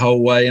cried the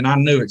whole way. And I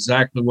knew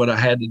exactly what I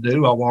had to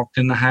do. I walked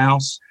in the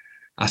house.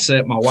 I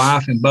sat my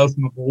wife and both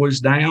my boys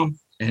down.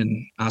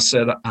 And I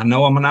said, I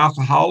know I'm an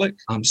alcoholic.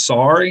 I'm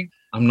sorry.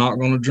 I'm not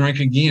going to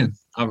drink again.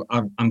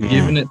 I'm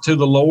giving it to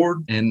the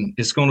Lord, and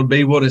it's going to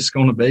be what it's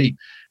going to be.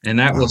 And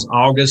that was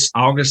August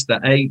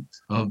the 8th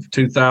of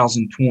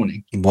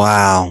 2020.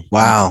 Wow.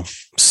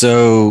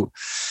 So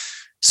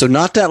So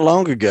not that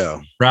long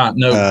ago. Right.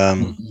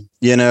 No.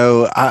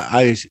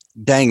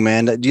 Dang,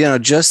 man,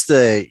 just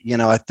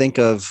I think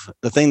of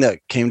the thing that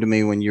came to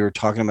me when you were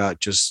talking about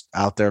just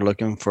out there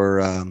looking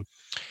for,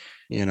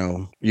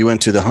 you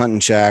went to the hunting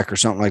shack or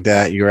something like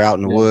that. You're out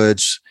in the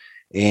woods.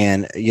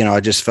 And, I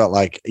just felt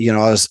like, I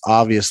was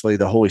obviously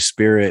the Holy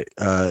Spirit,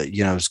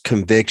 was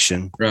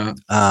conviction, right.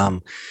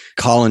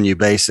 Calling you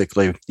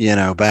basically,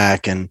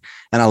 back. And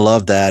I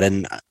love that.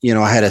 And,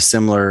 I had a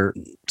similar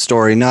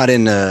story, not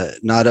in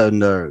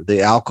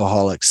the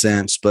alcoholic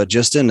sense, but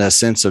just in a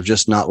sense of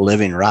just not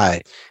living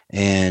right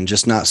and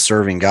just not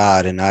serving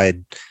God. And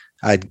I'd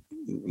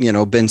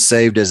been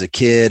saved as a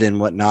kid and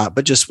whatnot,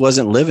 but just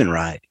wasn't living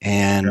right.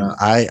 And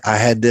I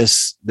had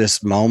this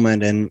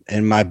moment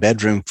in my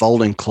bedroom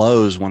folding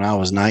clothes when I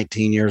was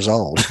 19 years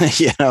old.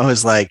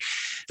 It's like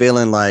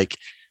feeling like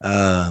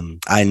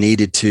I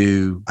needed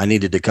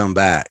to come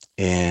back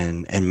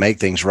and make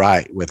things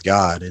right with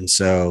God. And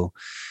so,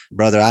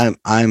 brother,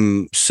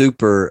 I'm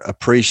super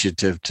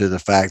appreciative to the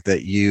fact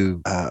that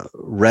you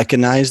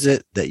recognized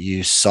it, that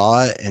you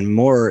saw it, and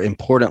more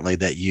importantly,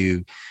 that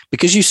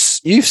because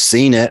you've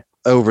seen it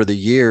over the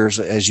years,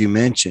 as you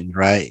mentioned,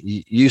 right?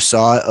 You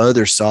saw it,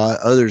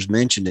 others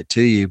mentioned it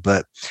to you,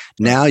 but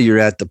now you're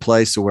at the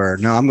place where,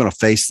 no, I'm going to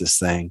face this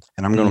thing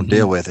and I'm going to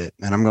deal with it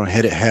and I'm going to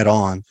hit it head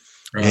on.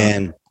 Right.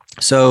 And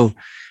so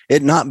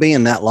it not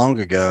being that long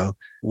ago,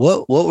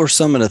 what were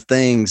some of the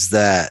things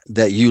that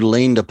you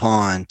leaned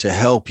upon to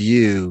help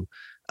you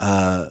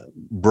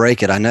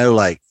break it? I know,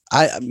 like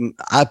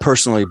I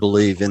personally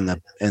believe in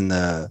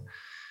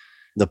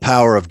the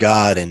power of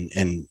God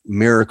and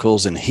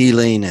miracles and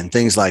healing and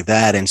things like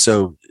that. And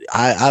so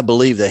I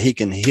believe that he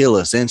can heal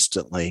us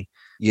instantly,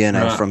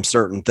 right, from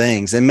certain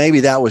things. And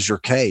maybe that was your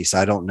case.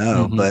 I don't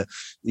know, but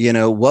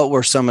what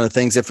were some of the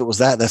things, if it was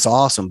that's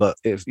awesome. But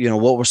if,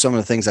 what were some of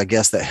the things, I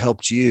guess, that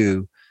helped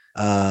you,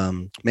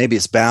 maybe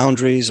it's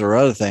boundaries or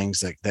other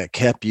things that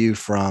kept you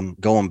from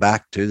going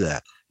back to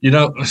that?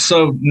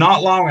 So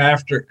not long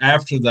after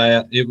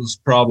that, it was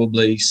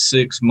probably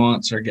 6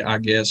 months, or I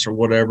guess, or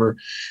whatever,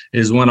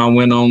 is when I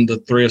went on the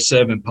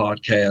 307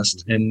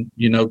 podcast and,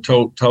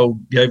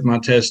 gave my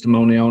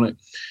testimony on it.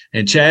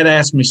 And Chad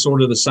asked me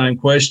sort of the same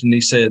question.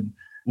 He said,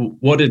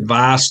 what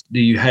advice do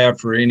you have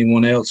for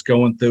anyone else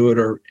going through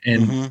it?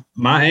 And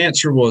my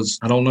answer was,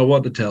 I don't know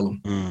what to tell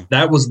them.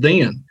 That was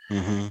then.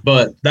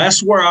 But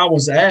that's where I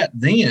was at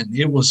then.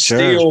 It was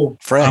still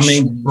fresh.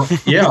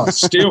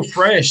 Still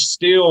fresh.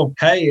 Still,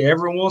 hey,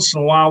 every once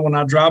in a while when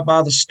I drive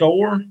by the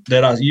store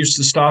that I used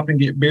to stop and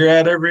get beer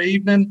at every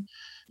evening,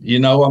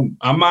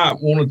 I might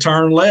want to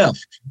turn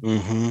left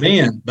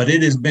then. But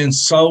it has been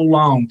so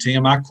long,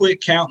 Tim. I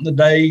quit counting the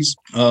days.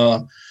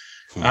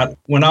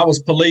 When I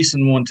was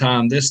policing one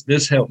time,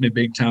 this helped me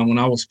big time. When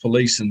I was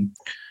policing,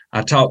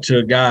 I talked to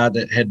a guy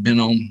that had been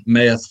on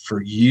meth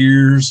for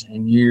years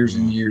and years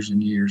and years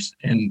and years.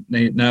 And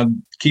now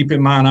keep in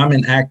mind, I'm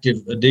in active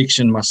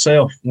addiction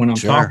myself when I'm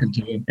talking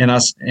to him.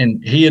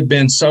 And he had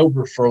been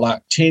sober for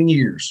like 10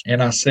 years.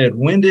 And I said,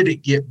 when did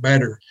it get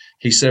better?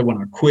 He said, when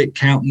I quit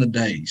counting the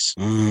days.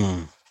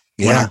 When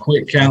I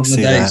quit counting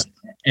the days.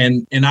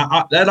 And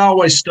I that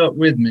always stuck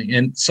with me.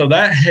 And so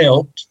that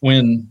helped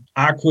when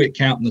I quit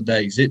counting the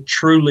days. It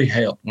truly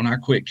helped when I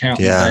quit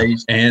counting the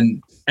days.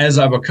 And as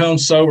I become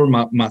sober,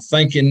 my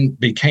thinking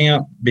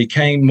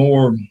became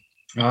more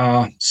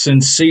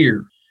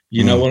sincere.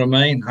 You know what I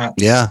mean?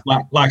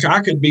 Like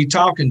I could be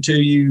talking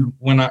to you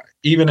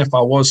even if I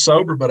was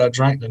sober, but I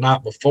drank the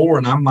night before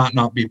and I might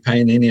not be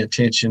paying any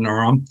attention,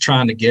 or I'm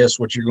trying to guess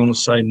what you're going to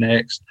say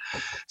next.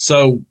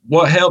 So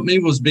what helped me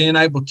was being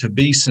able to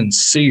be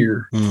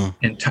sincere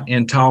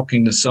in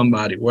talking to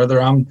somebody,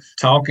 whether I'm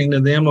talking to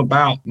them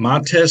about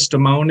my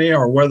testimony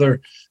or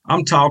whether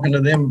I'm talking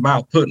to them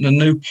about putting a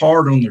new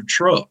part on their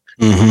truck.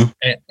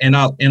 And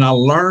I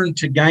learned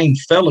to gain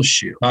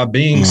fellowship by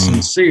being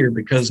sincere,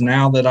 because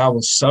now that I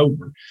was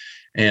sober,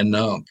 and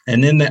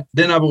then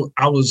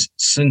I was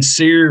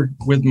sincere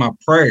with my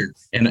prayer,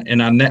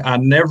 and I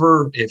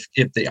never,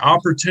 if the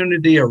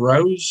opportunity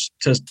arose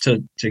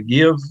to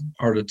give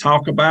or to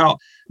talk about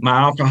my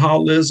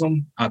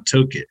alcoholism, I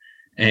took it.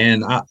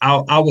 And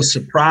I was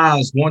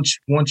surprised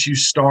once you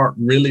start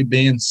really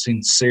being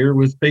sincere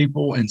with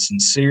people and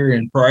sincere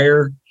in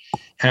prayer,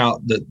 how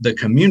the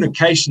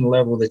communication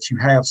level that you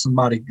have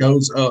somebody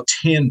goes up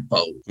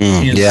tenfold.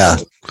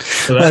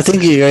 So I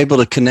think you're able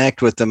to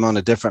connect with them on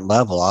a different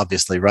level,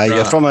 obviously, right?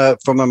 You're from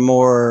a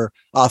more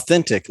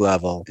authentic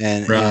level,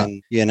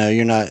 and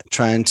you're not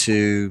trying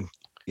to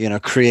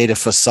create a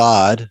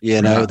facade,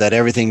 that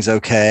everything's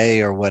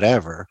okay or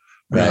whatever,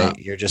 right?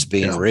 You're just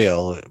being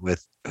real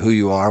with who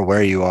you are,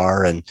 where you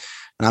are, and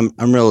I'm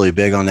really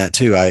big on that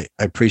too. I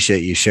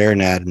appreciate you sharing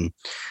that, and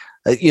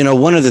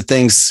one of the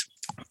things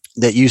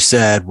that you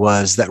said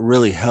was that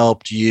really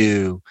helped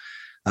you,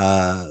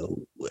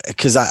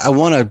 because I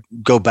want to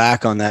go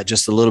back on that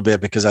just a little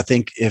bit, because I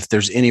think if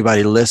there's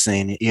anybody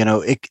listening,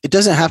 it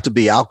doesn't have to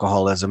be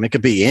alcoholism. It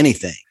could be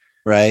anything,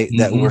 right?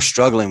 That we're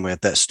struggling with,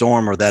 that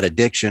storm or that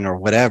addiction or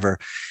whatever.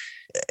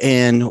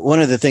 And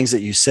one of the things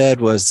that you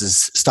said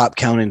is stop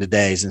counting the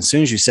days. And as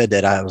soon as you said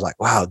that, I was like,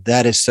 wow,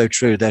 that is so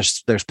true.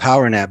 There's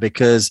power in that,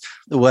 because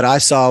what I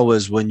saw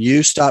was when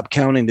you stop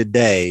counting the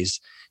days,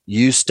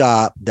 you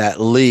stop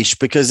that leash,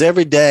 because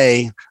every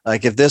day,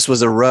 like if this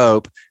was a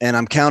rope and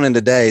I'm counting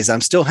the days,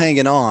 I'm still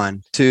hanging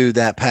on to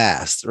that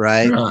past.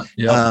 Right.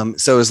 Yep.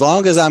 So as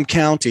long as I'm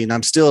counting,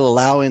 I'm just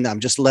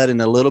letting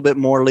a little bit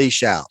more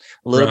leash out,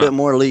 bit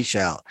more leash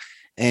out,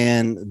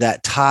 and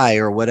that tie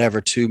or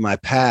whatever to my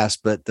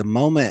past. But the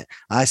moment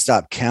I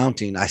stop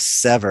counting, I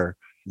sever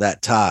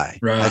that tie.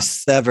 I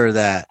sever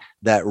that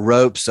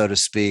rope, so to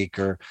speak,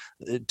 or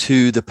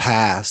to the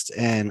past.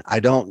 And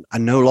I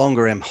no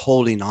longer am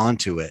holding on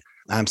to it.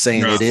 I'm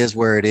saying it is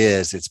where it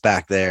is. It's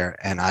back there,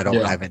 and I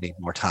don't have any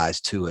more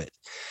ties to it.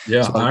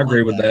 Yeah, so I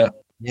agree with that.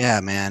 Yeah,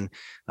 man.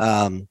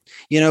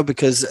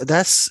 Because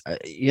that's,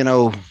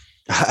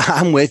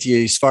 I'm with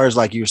you as far as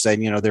like you were saying,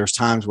 there's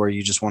times where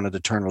you just wanted to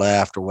turn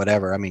left or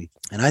whatever. I mean,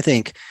 and I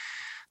think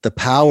the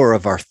power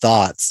of our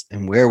thoughts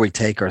and where we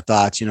take our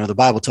thoughts, the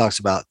Bible talks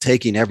about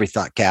taking every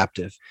thought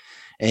captive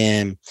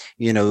and,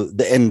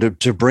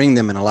 to bring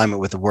them in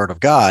alignment with the word of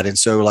God. And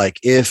so like,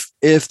 if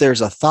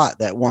there's a thought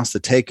that wants to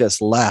take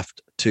us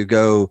left to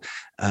go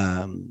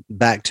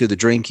back to the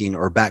drinking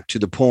or back to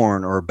the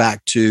porn or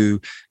back to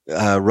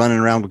running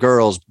around with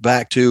girls,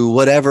 back to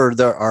whatever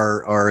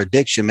our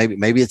addiction,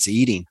 maybe it's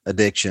eating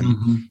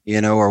addiction,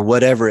 or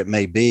whatever it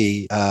may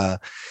be,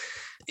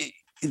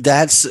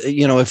 that's,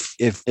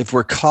 if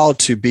we're called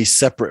to be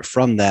separate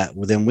from that,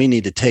 well, then we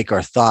need to take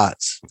our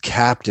thoughts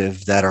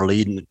captive that are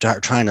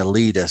trying to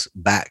lead us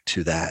back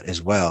to that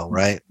as well.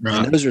 Right.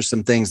 And those are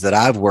some things that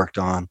I've worked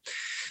on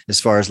as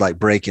far as like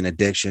breaking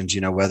addictions,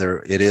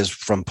 whether it is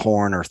from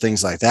porn or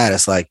things like that.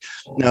 It's like,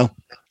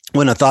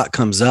 when a thought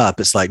comes up,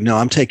 it's like, no,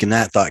 I'm taking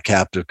that thought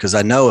captive, because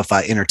I know if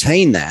I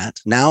entertain that,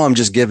 now I'm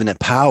just giving it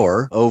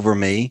power over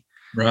me.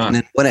 Right. And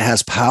then when it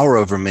has power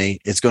over me,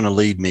 it's going to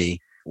lead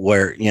me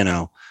where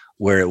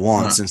it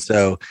wants. Right. And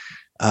so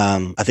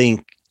I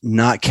think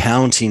not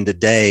counting the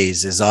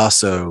days is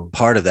also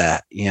part of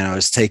that,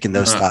 is taking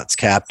those thoughts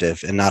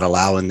captive and not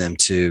allowing them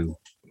to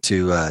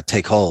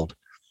take hold.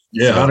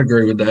 Yeah, so, I'd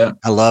agree with that.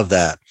 I love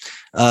that.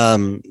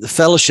 The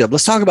fellowship.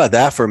 Let's talk about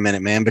that for a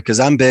minute, man,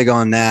 because I'm big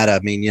on that. I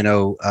mean,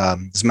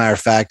 as a matter of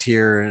fact,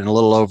 here in a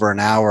little over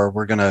an hour,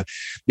 we're going to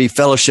be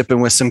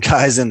fellowshipping with some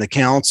guys in the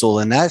council.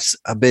 And that's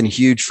been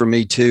huge for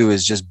me too,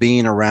 is just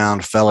being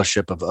around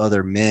fellowship of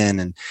other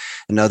men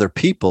and other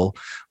people.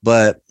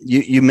 But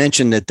you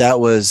mentioned that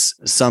was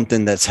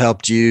something that's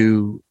helped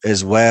you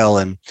as well.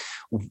 And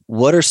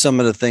what are some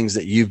of the things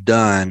that you've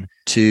done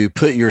to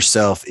put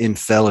yourself in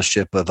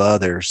fellowship of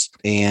others?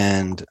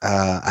 And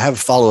I have a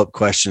follow-up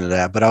question to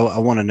that, but I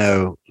want to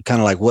know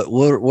kind of like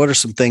what are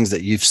some things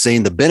that you've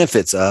seen the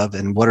benefits of,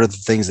 and what are the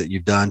things that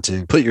you've done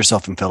to put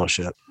yourself in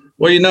fellowship?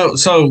 Well,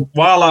 so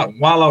while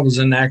I was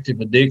in active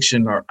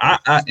addiction, or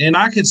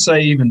I could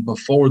say even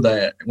before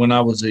that, when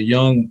I was a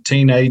young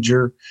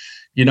teenager,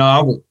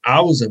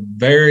 I was a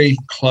very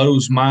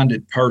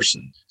closed-minded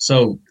person.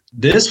 So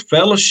this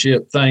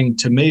fellowship thing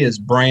to me is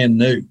brand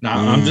new.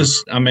 Now,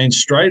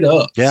 straight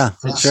up. Yeah,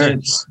 sure.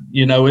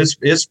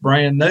 It's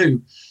brand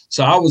new.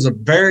 So I was a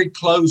very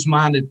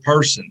closed-minded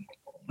person.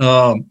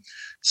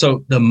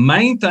 So the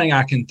main thing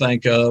I can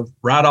think of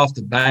right off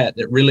the bat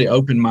that really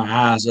opened my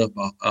eyes up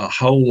a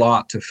whole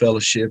lot to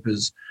fellowship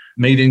is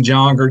meeting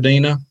John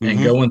Gardena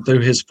and going through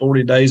his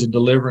 40 days of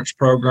deliverance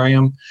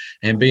program,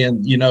 and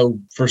being,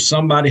 for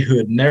somebody who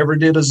had never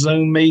did a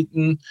Zoom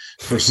meeting,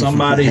 for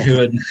somebody who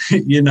had,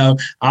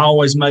 I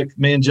always make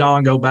me and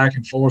John go back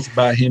and forth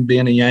about him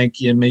being a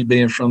Yankee and me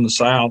being from the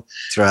South.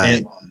 That's right.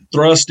 And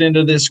thrust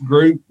into this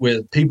group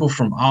with people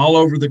from all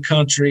over the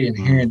country and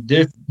hearing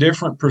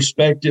different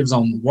perspectives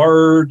on the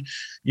word,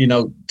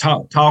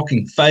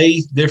 talking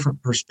faith,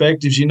 different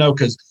perspectives,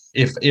 because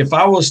if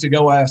I was to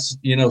go ask,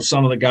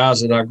 some of the guys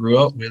that I grew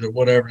up with or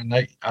whatever, and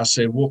I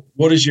said, well,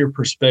 what is your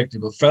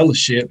perspective of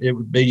fellowship? It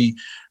would be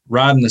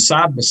riding the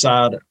side by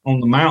side on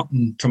the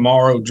mountain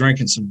tomorrow,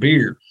 drinking some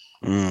beer.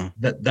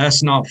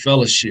 That's not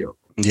fellowship.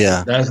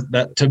 Yeah.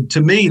 That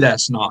to me,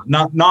 that's not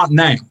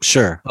now.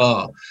 Sure.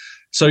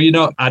 So,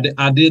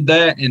 I did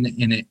that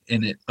and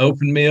it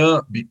opened me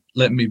up,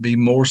 let me be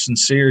more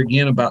sincere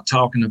again about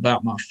talking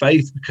about my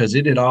faith, because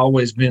it had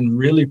always been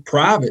really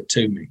private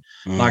to me.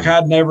 Like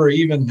I'd never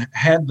even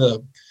had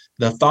the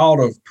thought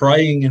of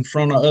praying in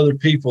front of other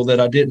people that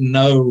I didn't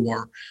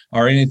know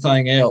or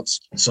anything else.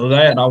 So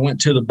that I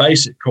went to the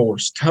basic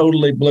course,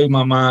 totally blew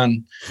my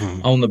mind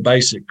on the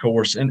basic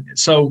course. And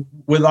so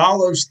with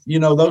all those,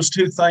 those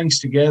two things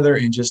together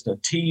and just a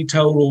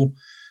teetotal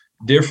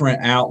different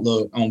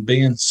outlook on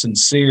being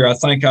sincere, I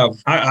think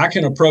I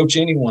can approach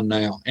anyone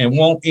now and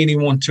want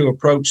anyone to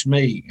approach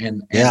me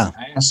and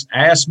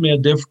ask me a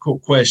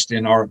difficult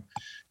question, or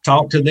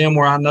talk to them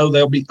where I know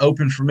they'll be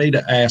open for me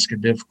to ask a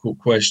difficult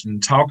question,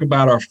 talk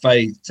about our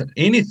faith,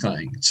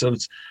 anything. So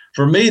it's,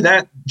 for me,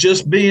 that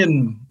just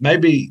being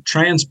maybe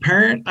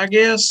transparent, I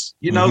guess,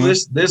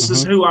 this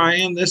is who I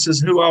am. This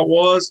is who I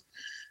was.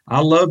 I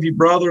love you,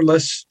 brother.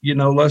 Let's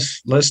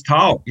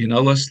talk,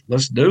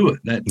 let's do it.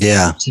 That,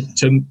 Yeah.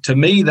 to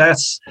me,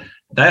 that's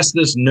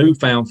this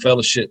newfound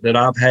fellowship that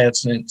I've had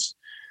since,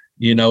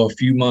 a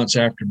few months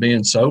after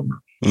being sober.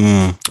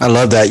 I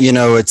love that.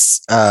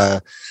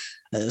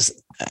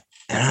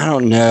 And I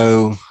don't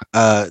know,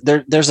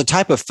 there's a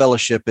type of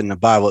fellowship in the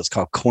Bible. It's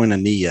called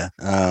koinonia.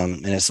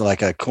 And it's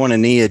like a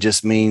koinonia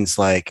just means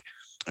like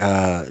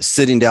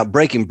sitting down,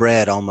 breaking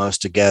bread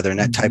almost together, and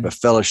that type of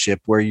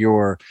fellowship where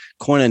your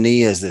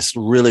koinonia is this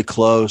really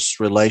close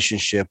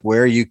relationship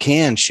where you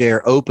can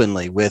share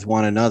openly with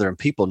one another and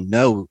people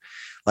know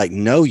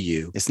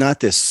you. It's not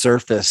this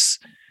surface,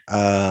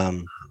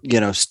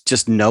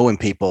 just knowing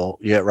people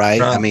yet.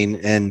 Right. I mean,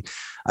 and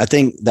I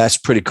think that's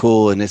pretty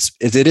cool. And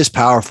it is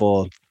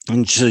powerful.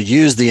 And to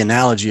use the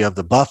analogy of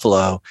the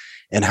buffalo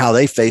and how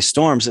they face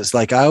storms, it's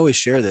like, I always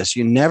share this.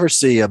 You never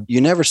see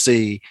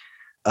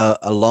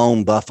a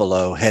lone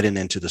buffalo heading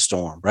into the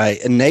storm, right?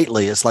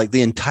 Innately, it's like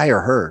the entire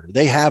herd.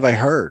 They have a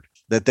herd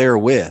that they're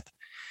with.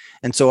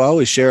 And so I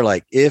always share,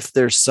 like, if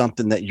there's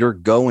something that you're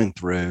going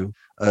through,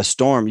 a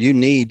storm, you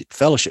need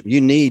fellowship. You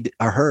need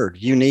a herd.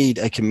 You need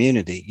a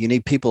community. You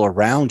need people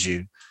around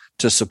you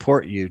to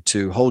support you,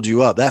 to hold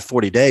you up. That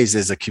 40 days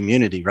is a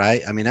community,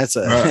 right? I mean, that's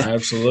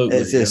absolutely.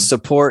 It's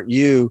support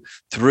you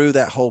through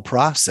that whole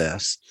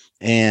process.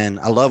 And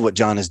I love what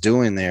John is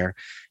doing there.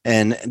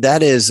 And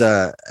that is,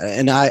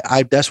 and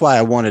I that's why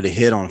I wanted to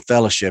hit on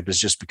fellowship, is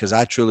just because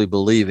I truly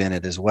believe in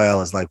it as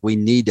well. Is like, we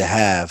need to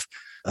have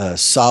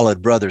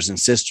solid brothers and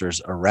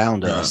sisters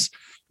around us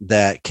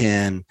that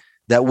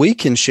we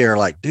can share,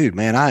 like, dude,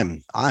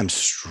 man, I'm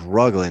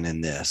struggling in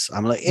this.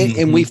 I'm like,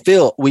 and we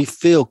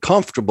feel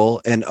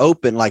comfortable and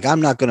open. Like, I'm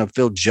not going to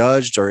feel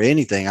judged or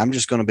anything. I'm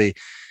just going to be,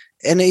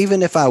 and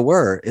even if I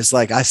were, it's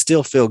like, I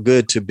still feel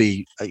good to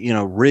be,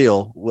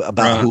 real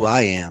about who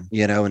I am,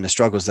 and the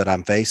struggles that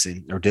I'm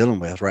facing or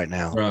dealing with right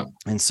now. Right.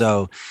 And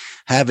so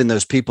having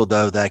those people,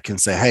 though, that can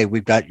say, hey,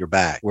 we've got your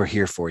back. We're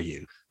here for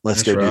you.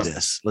 Let's go do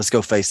this. Let's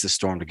go face this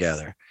storm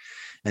together.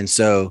 And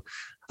so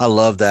I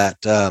love that.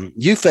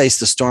 You faced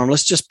the storm.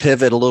 Let's just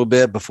pivot a little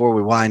bit before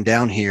we wind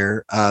down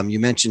here. You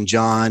mentioned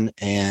John,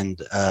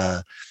 and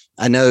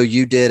I know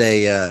you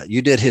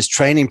did his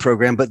training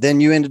program, but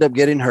then you ended up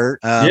getting hurt.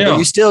 But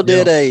you still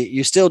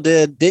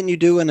did didn't you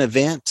do an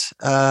event,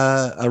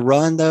 a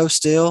run though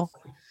still?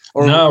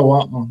 Or,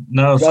 no.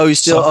 Oh, you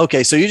still,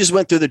 okay. So you just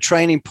went through the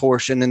training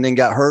portion and then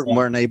got hurt and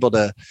weren't able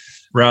to.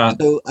 Right.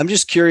 So I'm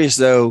just curious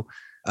though,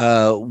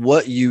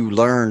 what you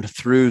learned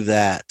through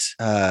that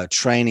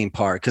training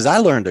part, because I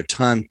learned a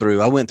ton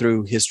I went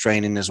through his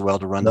training as well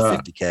to run the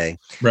 50K.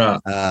 Right.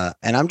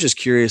 And I'm just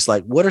curious,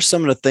 like, what are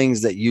some of the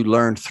things that you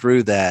learned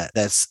through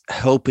that's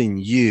helping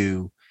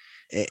you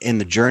in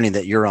the journey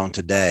that you're on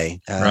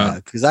today?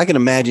 Because I can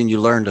imagine you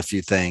learned a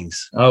few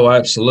things. Oh,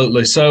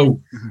 absolutely.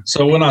 So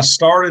when I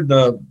started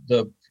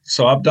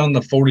so I've done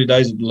the 40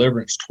 days of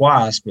deliverance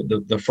twice, but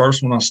the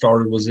first one I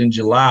started was in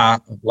July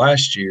of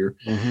last year.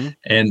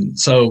 And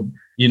so,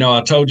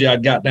 I told you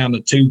I'd got down to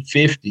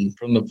 250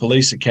 from the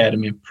police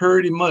academy and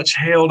pretty much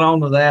held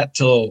on to that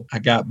till I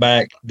got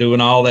back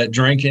doing all that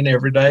drinking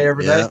every day.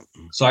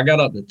 So I got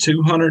up to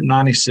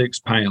 296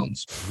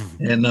 pounds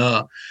and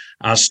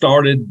I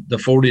started the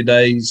 40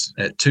 days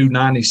at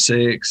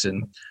 296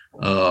 and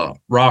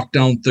rocked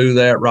on through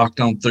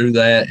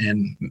that.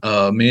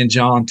 And me and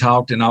John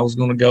talked, and I was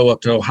going to go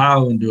up to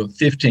Ohio and do a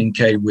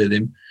 15K with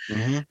him.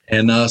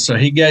 And so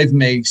he gave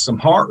me some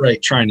heart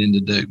rate training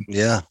to do.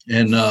 Yeah.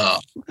 And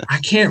I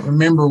can't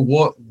remember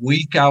what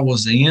week I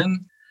was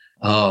in,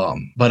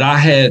 but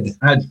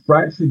I'd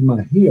fractured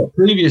my hip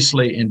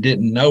previously and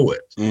didn't know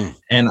it.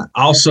 And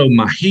also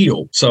my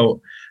heel.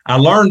 So I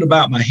learned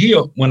about my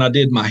hip when I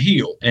did my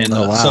heel. And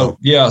so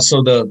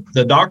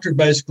the doctor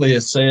basically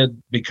has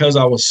said, because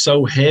I was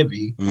so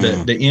heavy,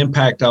 the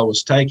impact I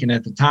was taking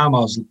at the time, I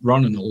was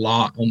running a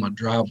lot on my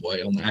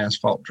driveway, on the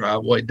asphalt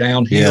driveway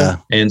downhill. Yeah.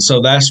 And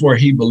so that's where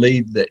he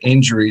believed the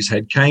injuries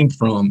had came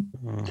from.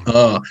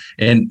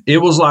 And it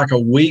was like a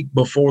week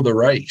before the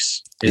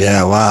race.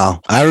 Yeah. Wow.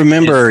 I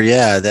remember,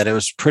 that it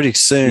was pretty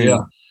soon.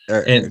 Yeah.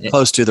 And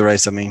close to the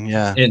race. I mean,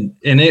 yeah. And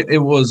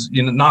it was,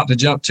 not to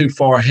jump too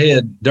far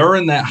ahead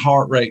during that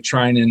heart rate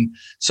training.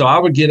 So I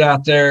would get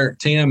out there,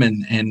 Tim,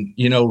 and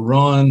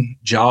run,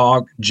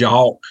 jog.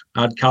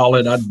 I'd call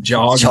it. I'd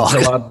jog.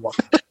 Until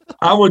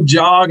I would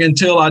jog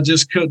until I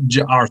just couldn't,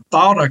 or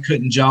thought I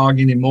couldn't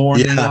jog anymore.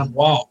 And then I'd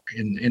walk.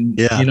 And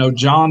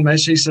John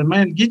Mesh, he said,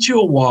 man, get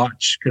you a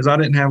watch, because I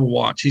didn't have a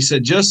watch. He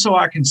said, just so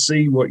I can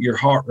see what your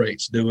heart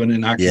rate's doing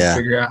and I can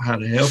figure out how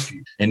to help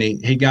you. And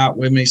he got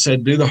with me,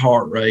 said, do the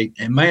heart rate.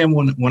 And man,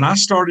 when I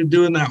started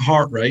doing that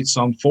heart rate,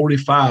 so I'm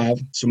 45,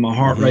 so my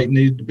heart rate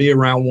needed to be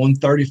around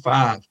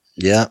 135.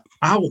 Yeah.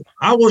 I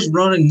was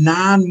running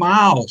 9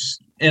 miles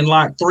in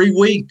like 3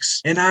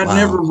 weeks. And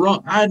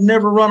I'd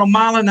never run a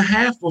mile and a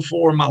half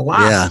before in my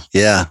life.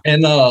 Yeah. Yeah.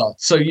 And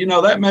so,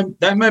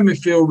 that made me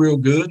feel real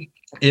good.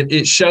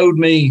 it showed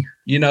me,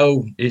 and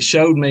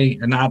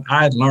I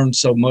had learned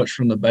so much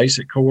from the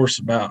basic course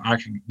about I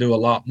could do a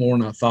lot more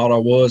than I thought I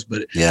was,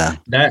 but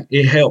that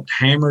it helped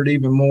hammer it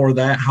even more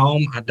that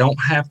home. I don't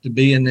have to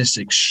be in this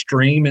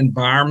extreme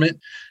environment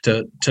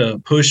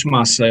to push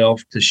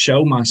myself, to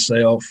show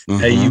myself,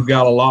 hey, you've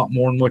got a lot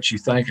more than what you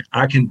think.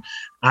 I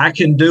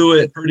can do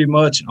it pretty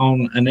much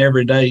on an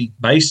everyday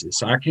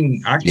basis. I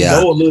can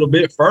go a little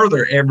bit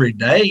further every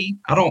day.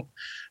 I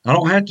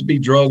don't have to be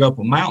drug up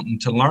a mountain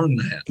to learn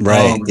that.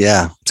 Right.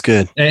 It's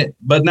good.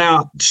 But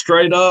now,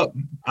 straight up,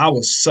 I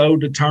was so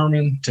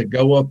determined to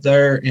go up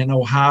there in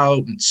Ohio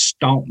and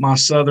stomp my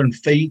southern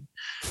feet.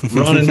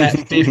 Running that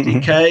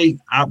 50K,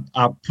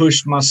 I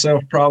pushed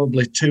myself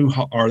probably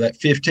that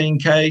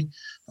 15K,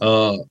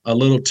 a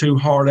little too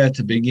hard at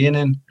the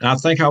beginning. And I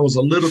think I was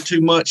a little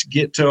too much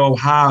get to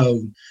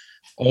Ohio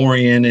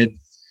oriented.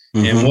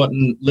 And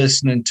wasn't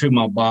listening to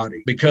my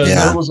body, because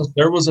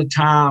there was a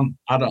time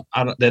that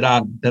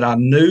I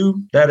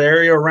knew that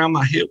area around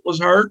my hip was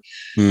hurt,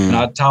 and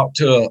I talked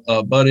to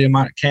a buddy of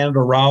mine in Canada,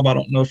 Rob. I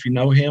don't know if you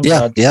know him.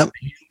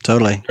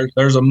 Totally.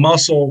 There's a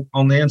muscle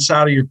on the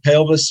inside of your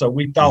pelvis, so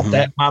we thought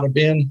that might have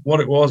been what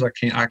it was. I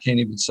can't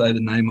even say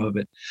the name of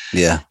it.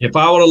 Yeah. If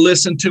I would have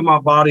listened to my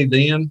body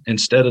then,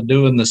 instead of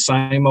doing the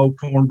same old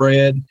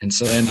cornbread and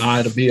saying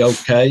it'll be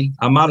okay,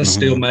 I might have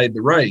still made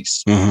the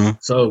race.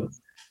 So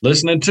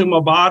listening to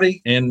my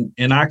body, and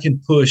I can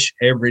push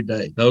every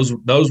day. Those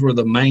were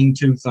the main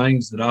two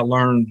things that I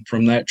learned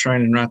from that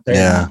training right there.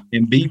 Yeah.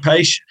 And be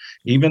patient.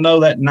 Even though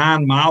that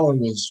 9-miler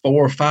was 4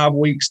 or 5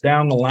 weeks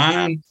down the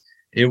line,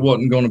 it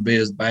wasn't going to be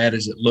as bad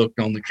as it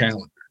looked on the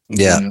calendar.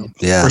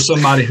 For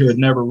somebody who had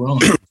never run.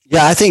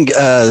 Yeah, I think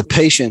the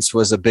patience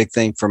was a big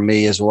thing for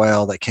me as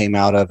well that came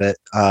out of it.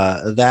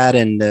 That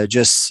and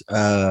just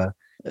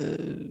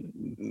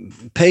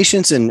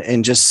patience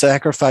and just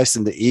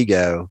sacrificing the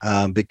ego,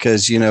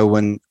 because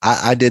when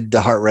I did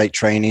the heart rate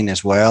training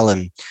as well,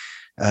 and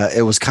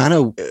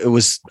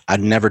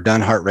I'd never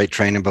done heart rate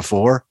training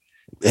before,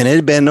 and it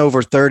had been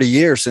over 30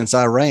 years since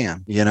I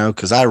ran,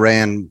 because I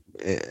ran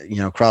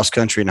cross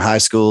country in high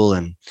school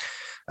and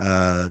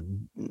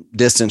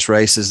distance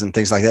races and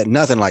things like that.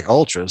 Nothing like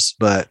ultras,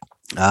 but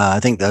I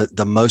think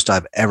the most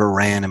I've ever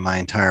ran in my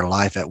entire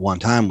life at one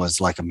time was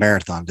like a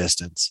marathon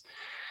distance.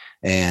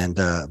 And,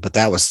 but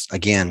that was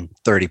again,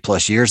 30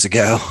 plus years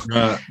ago.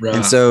 Right.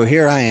 And so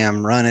here I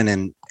am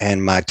running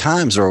and my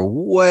times are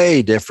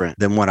way different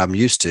than what I'm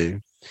used to,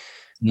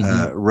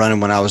 running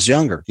when I was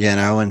younger,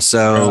 and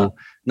so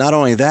not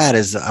only that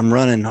is I'm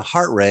running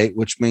heart rate,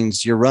 which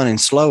means you're running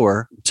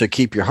slower to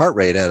keep your heart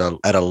rate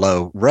at a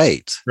low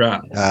rate.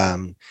 Right.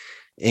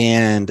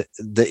 And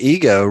the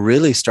ego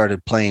really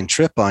started playing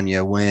trip on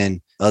you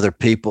when other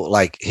people,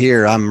 like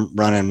here I'm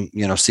running,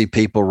 see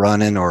people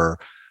running or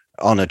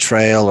on a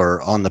trail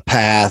or on the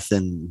path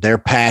and they're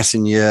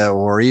passing you,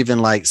 or even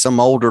like some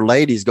older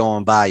ladies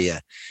going by you,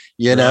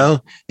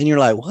 and you're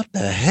like, what the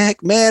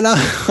heck, man? And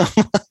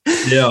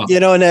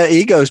that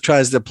ego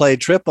tries to play a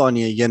trip on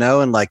you,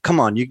 and like, come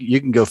on,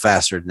 you can go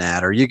faster than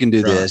that, or you can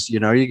do this,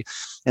 and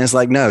it's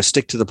like, no,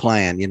 stick to the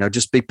plan,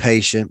 just be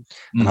patient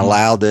and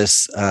allow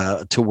this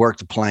to work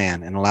the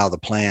plan and allow the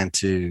plan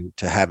to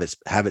have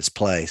its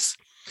place.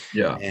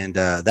 Yeah. And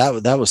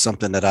that was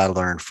something that I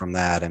learned from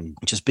that, and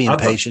just being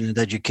patient and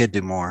that you could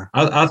do more.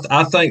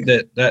 I think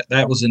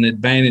that was an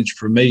advantage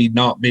for me,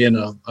 not being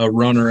a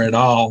runner at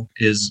all,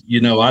 is,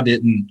 I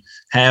didn't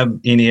have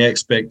any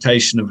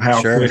expectation of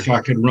how quick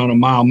I could run a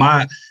mile.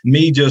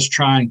 Me just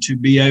trying to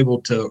be able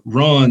to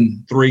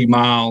run 3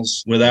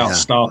 miles without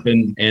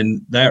stopping.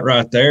 And that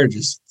right there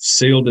just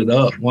sealed it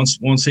up.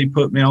 Once he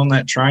put me on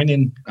that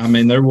training, I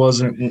mean, there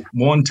wasn't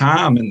one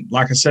time. And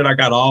like I said, I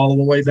got all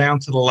the way down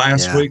to the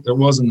last week. There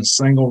wasn't a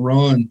single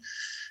run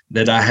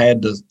that I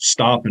had to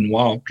stop and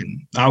walk.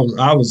 And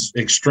I was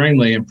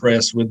extremely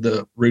impressed with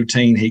the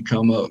routine he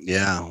come up.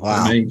 Yeah.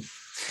 Wow.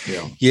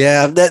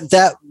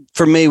 That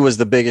for me was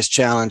the biggest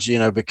challenge,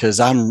 because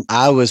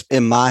I was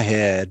in my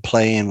head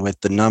playing with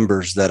the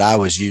numbers that I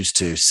was used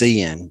to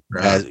seeing,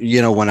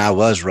 when I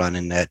was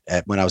running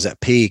when I was at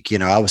peak,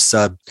 I was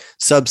sub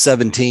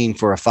 17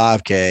 for a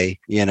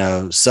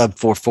 5K, sub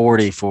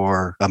 440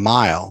 for a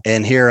mile.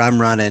 And here I'm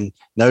running,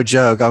 no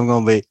joke,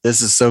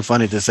 this is so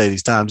funny to say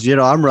these times,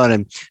 I'm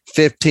running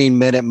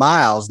 15-minute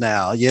miles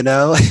now, and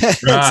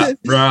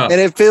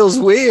it feels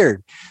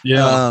weird.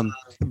 Yeah.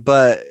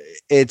 But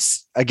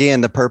it's, again,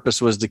 the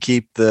purpose was to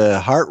keep the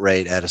heart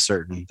rate at a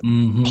certain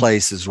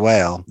place as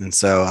well. And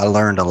so I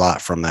learned a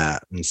lot from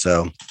that. And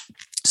so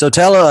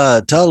tell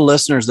the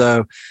listeners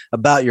though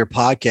about your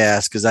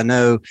podcast, because I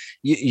know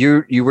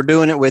you were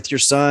doing it with your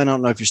son. I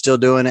don't know if you're still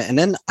doing it. And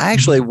then I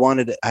actually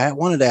wanted to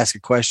ask a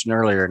question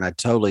earlier, and I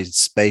totally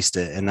spaced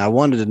it. And I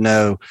wanted to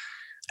know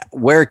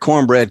where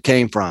Cornbread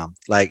came from.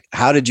 Like,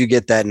 how did you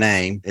get that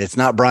name? It's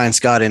not Bryan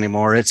Scott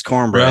anymore. It's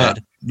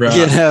Cornbread.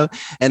 Right.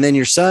 And then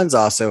your sons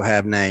also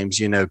have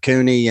names,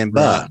 Cooney and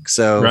Buck.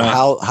 So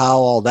how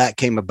all that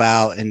came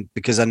about, and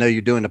because I know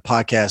you're doing a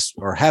podcast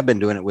or have been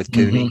doing it with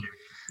Cooney.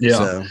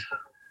 Yeah.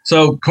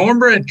 So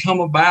cornbread come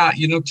about,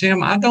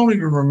 Tim, I don't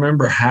even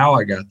remember how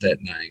I got that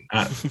name.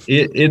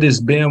 It has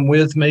been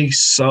with me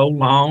so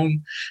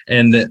long,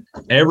 and that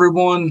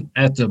everyone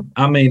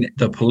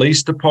the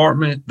police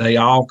department, they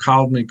all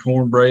called me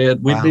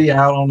cornbread. We'd be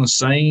out on a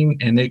scene,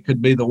 and it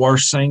could be the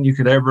worst scene you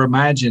could ever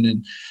imagine.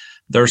 And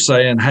they're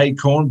saying, "Hey,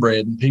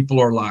 cornbread," and people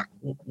are like,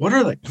 "What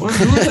are they? Who are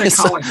they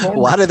calling cornbread?"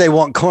 Why do they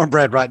want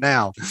cornbread right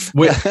now?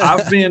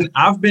 I've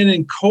been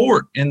in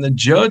court, and the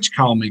judge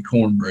called me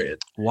cornbread.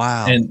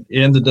 Wow! And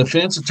the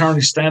defense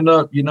attorney stand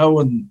up,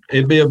 and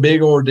it'd be a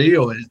big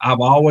ordeal. I've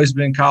always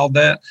been called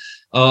that.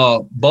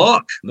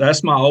 Buck,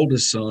 that's my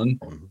oldest son.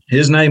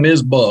 His name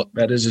is Buck.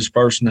 That is his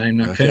first name.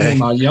 Now, Coon,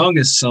 my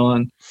youngest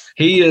son,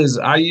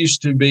 I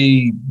used to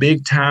be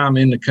big time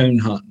into coon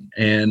hunting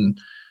and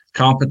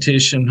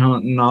competition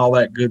hunting, all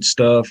that good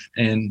stuff.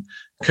 And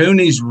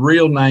Cooney's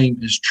real name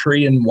is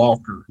Treein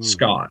Walker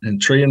Scott. And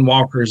Treein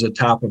Walker is a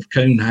type of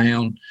coon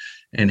hound.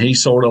 And he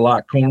sort of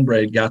like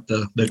cornbread got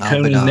the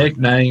Cooney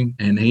nickname,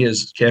 and he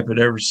has kept it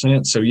ever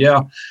since. So,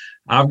 yeah,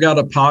 I've got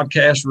a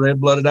podcast, Red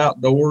Blooded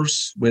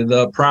Outdoors, with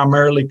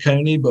primarily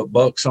Cooney, but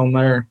Buck's on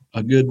there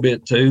a good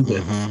bit too.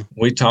 That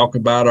we talk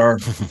about our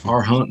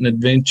hunting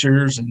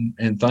adventures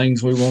and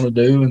things we want to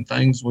do and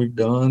things we've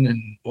done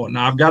and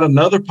whatnot. I've got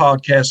another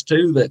podcast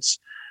too that's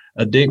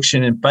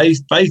addiction and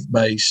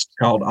faith-based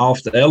called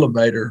Off the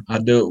Elevator. I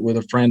do it with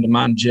a friend of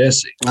mine,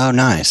 Jessie. Oh,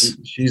 nice.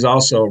 She's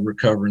also a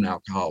recovering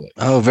alcoholic.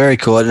 Oh, very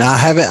cool. And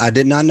I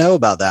did not know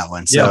about that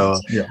one. So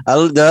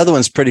the other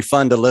one's pretty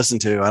fun to listen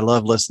to. I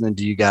love listening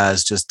to you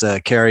guys just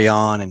carry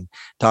on and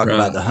talk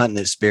about the hunting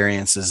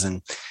experiences.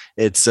 And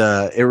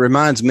it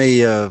reminds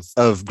me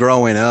of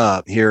growing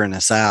up here in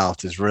the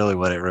South is really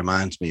what it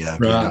reminds me of,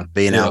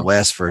 being out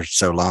West for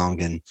so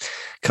long and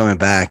coming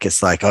back.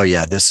 It's like, oh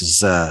yeah, this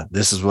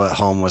is what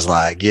home was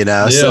like,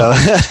 so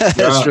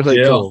it's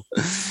really cool.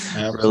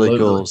 Absolutely. Really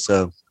cool.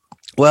 So,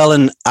 well,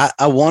 and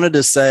I wanted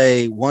to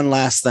say one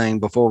last thing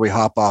before we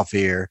hop off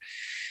here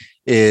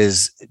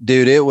is,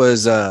 dude, it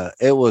was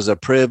a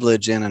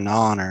privilege and an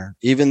honor,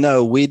 even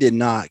though we did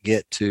not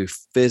get to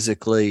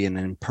physically and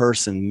in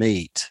person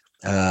meet.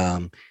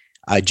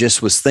 I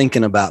just was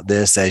thinking about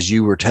this as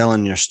you were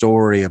telling your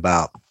story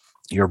about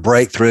your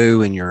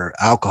breakthrough and your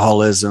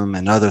alcoholism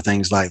and other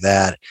things like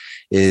that.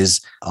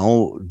 Is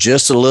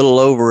just a little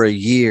over a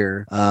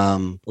year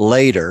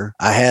later,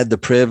 I had the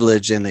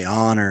privilege and the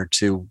honor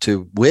to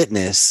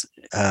witness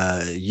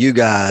you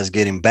guys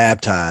getting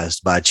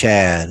baptized by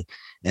Chad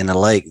in a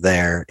lake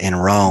there in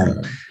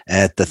Rome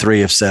at the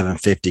 3 of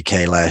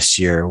 750K last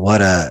year.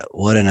 What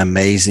an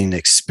amazing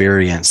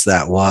experience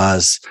that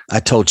was.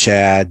 I told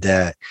Chad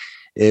that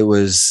it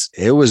was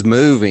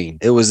moving.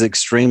 It was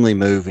extremely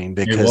moving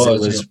because it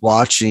was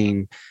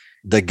watching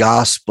the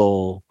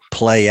gospel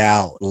play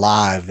out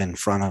live in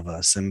front of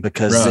us. And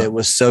because it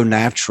was so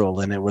natural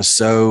and it was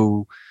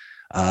so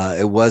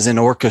it wasn't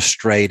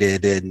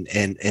orchestrated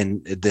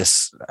in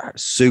this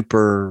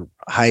super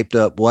hyped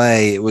up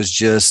way. It was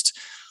just,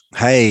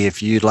 hey,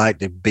 if you'd like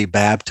to be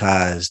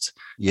baptized,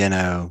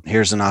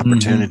 here's an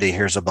opportunity.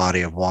 Here's a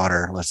body of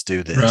water. Let's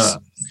do this.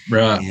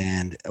 Right.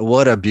 And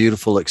what a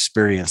beautiful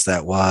experience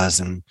that was.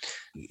 And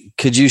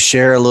could you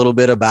share a little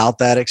bit about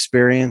that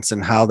experience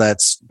and how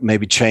that's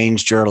maybe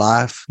changed your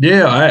life?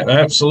 Yeah,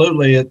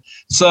 absolutely.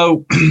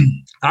 So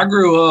I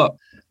grew up,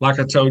 like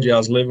I told you, I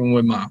was living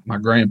with my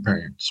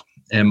grandparents.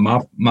 And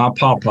my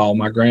papa,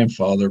 my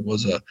grandfather,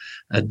 was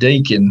a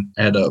deacon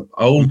at a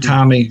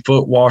old-timey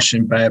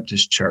foot-washing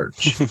Baptist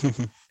church.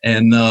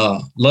 And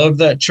loved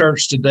that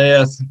church to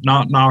death,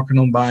 not knocking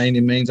them by any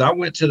means. I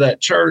went to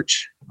that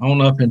church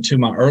on up into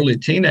my early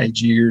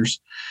teenage years.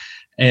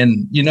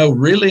 And,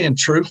 really and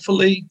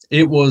truthfully,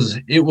 it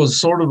was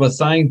sort of a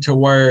thing to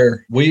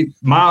where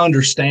my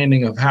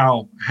understanding of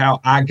how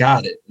I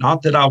got it,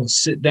 not that I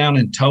was sit down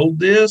and told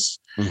this,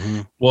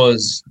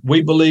 was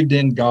we believed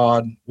in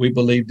God. We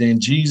believed in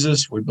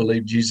Jesus. We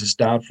believed Jesus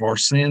died for our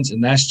sins.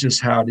 And that's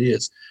just how it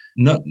is.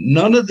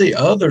 None of the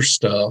other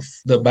stuff,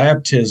 the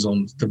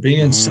baptisms, the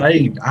being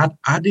saved,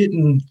 I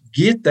didn't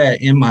get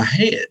that in my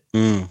head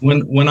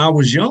when I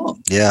was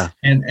young. Yeah.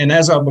 And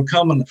as I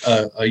become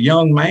a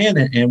young man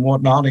and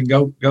whatnot, and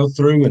go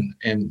through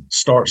and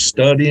start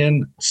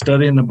studying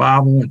the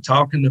Bible and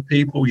talking to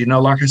people,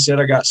 like I said,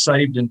 I got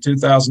saved in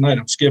 2008.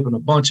 I'm skipping a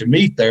bunch of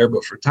meat there,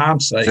 but for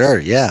time's sake,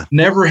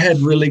 never had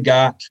really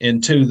got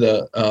into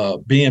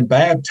the being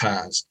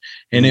baptized.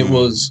 And it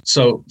was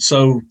so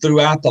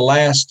throughout the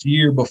last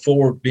year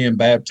before being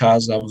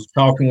baptized, I was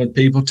talking with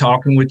people,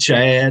 talking with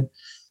Chad,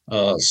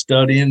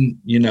 studying,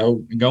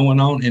 going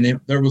on.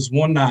 And there was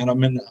one night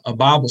I'm in a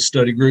Bible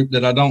study group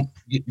that I don't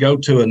go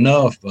to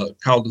enough,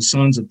 called the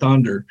Sons of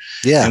Thunder.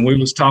 Yeah. And we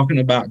was talking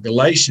about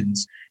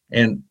Galatians,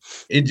 and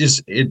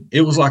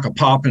it was like a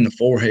pop in the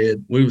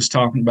forehead. We was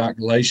talking about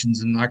Galatians,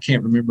 and I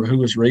can't remember who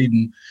was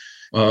reading.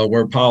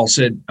 where Paul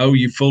said, "Oh,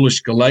 you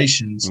foolish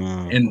Galatians,"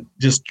 and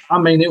just, I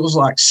mean, it was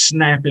like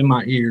snap in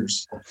my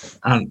ears.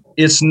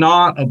 It's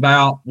not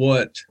about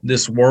what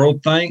this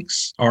world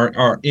thinks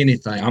or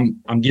anything.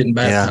 I'm getting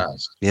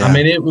baptized. Yeah. I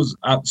mean, it was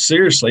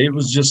seriously, it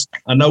was just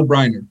a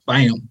no-brainer.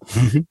 Bam,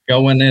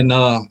 going. And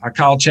I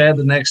called Chad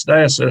the next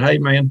day. I said, "Hey,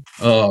 man,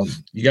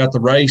 you got the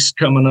race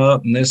coming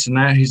up and this and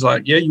that." He's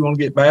like, "Yeah, you want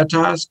to get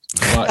baptized?"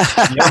 I'm like,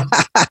 yeah.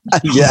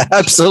 Yeah,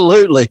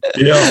 absolutely.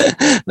 Yeah.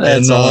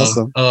 That's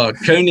awesome.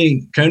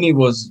 Cooney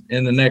was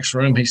in the next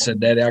room. He said,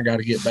 "Daddy, I got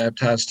to get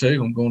baptized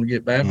too. I'm going to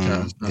get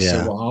baptized." I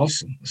said, "Well,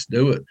 awesome. Let's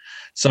do it."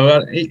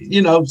 So,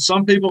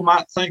 some people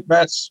might think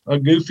that's a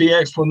goofy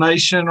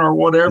explanation or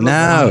whatever.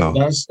 No,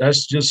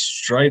 that's just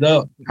straight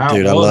up how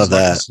dude, it was. I love like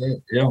that. I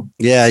said.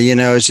 Yeah.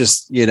 Yeah. It's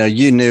just,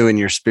 you knew in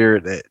your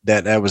spirit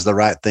that was the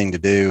right thing to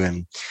do.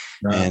 And,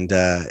 right. And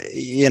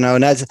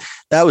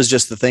that was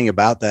just the thing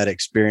about that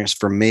experience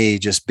for me,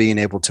 just being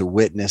able to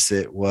witness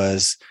it,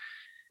 was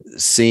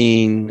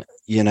seeing,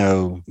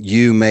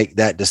 you make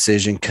that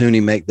decision, Cooney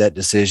make that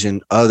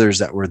decision, others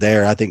that were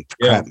there. I think,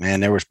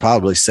 there was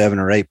probably 7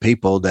 or 8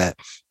 people that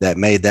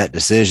made that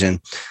decision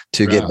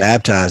to get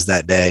baptized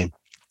that day.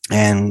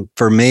 And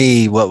for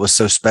me, what was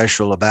so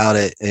special about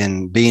it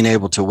and being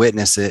able to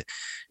witness it,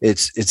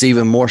 it's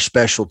even more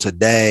special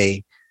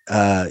today,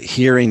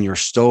 hearing your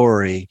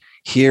story,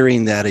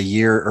 hearing that a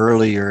year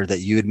earlier that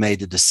you had made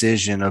the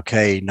decision,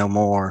 okay, no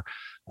more.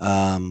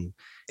 And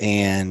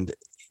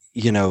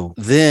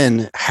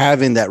then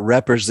having that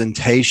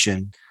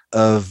representation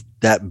of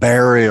that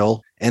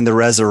burial and the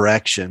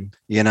resurrection,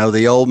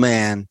 the old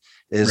man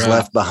is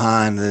left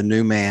behind, the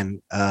new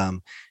man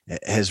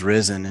has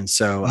risen. And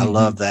so I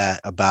love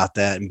that about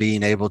that, and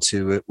being able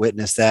to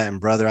witness that. And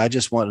brother, I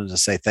just wanted to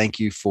say thank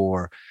you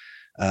for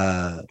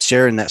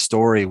sharing that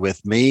story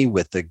with me,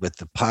 with the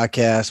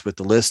podcast, with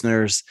the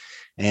listeners.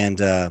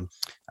 And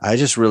I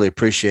just really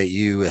appreciate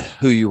you,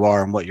 who you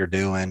are and what you're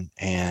doing.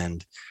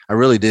 And I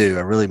really do.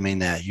 I really mean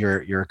that.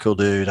 You're a cool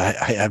dude.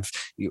 I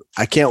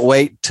can't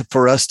wait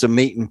for us to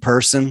meet in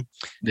person,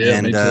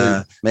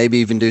 and maybe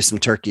even do some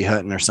turkey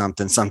hunting or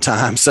something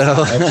sometime.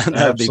 So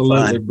that'd be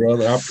fun,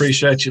 brother. I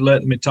appreciate you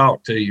letting me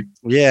talk to you.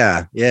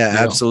 Yeah,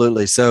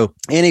 absolutely. So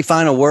any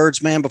final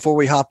words, man, before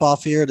we hop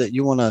off here that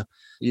you want to,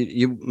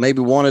 you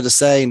maybe wanted to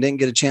say and didn't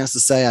get a chance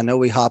to say? I know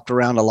we hopped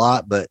around a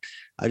lot, but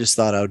I just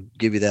thought I would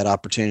give you that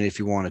opportunity if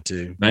you wanted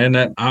to.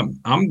 Man,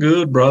 I'm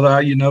good,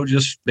 brother.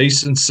 Just be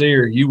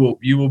sincere. You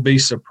will be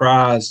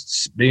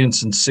surprised, being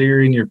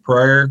sincere in your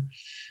prayer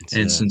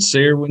and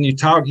sincere when you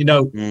talk.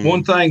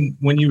 One thing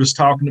when you was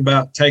talking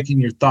about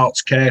taking your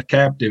thoughts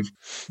captive,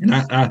 and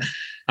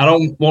I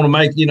don't want to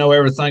make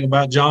everything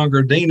about John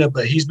Gardena,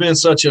 but he's been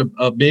such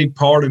a big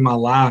part in my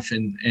life,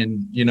 and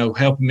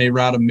helping me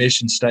write a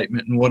mission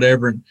statement and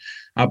whatever. And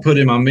I put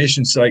in my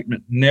mission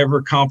statement,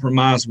 never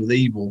compromise with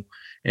evil.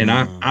 And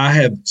I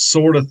have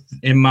sort of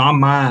in my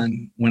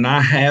mind, when I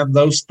have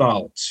those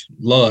thoughts,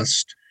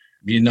 lust,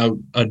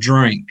 a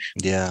drink,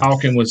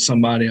 talking with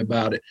somebody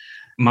about it,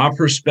 my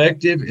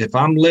perspective, if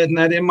I'm letting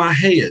that in my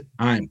head,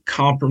 I'm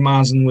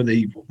compromising with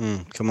evil.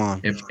 Come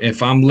on.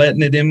 If I'm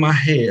letting it in my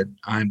head,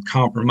 I'm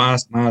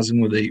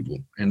compromising with evil.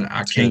 And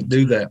I can't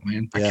do that,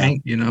 man. I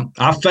can't,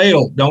 I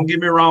fail. Don't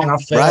get me wrong. I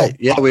fail. Right.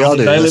 Yeah, we all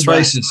do. On a daily That's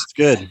basis. It's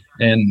good.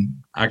 And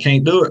I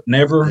can't do it.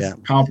 Never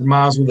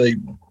compromise with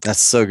evil. That's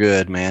so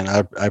good, man.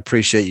 I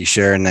appreciate you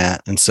sharing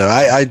that. And so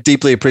I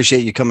deeply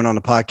appreciate you coming on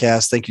the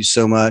podcast. Thank you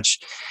so much.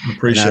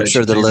 And I'm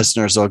sure the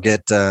listeners will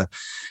get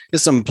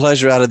some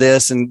pleasure out of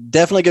this, and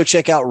definitely go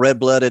check out Red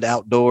Blooded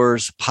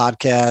Outdoors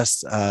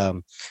podcast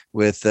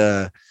with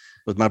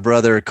my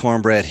brother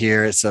Cornbread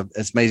here. It's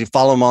amazing.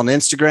 Follow him on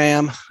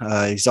Instagram.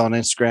 He's on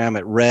Instagram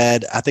at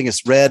red_blooded,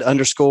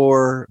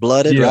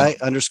 right?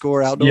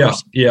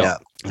 _outdoors. Yeah.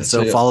 And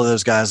so follow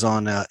those guys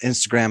on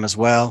Instagram as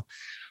well.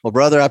 Well,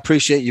 brother, I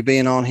appreciate you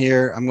being on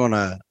here. I'm going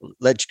to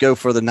let you go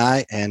for the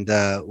night, and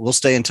we'll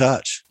stay in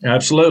touch.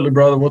 Absolutely,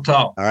 brother. We'll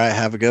talk. All right.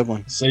 Have a good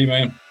one. See you,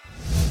 man.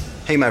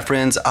 Hey, my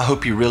friends, I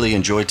hope you really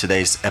enjoyed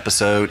today's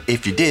episode.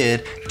 If you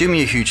did, do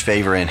me a huge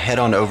favor and head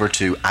on over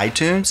to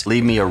iTunes,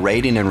 leave me a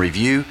rating and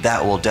review.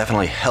 That will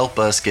definitely help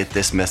us get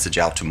this message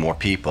out to more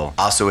people.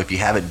 Also, if you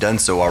haven't done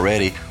so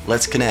already,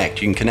 let's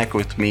connect. You can connect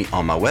with me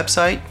on my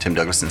website,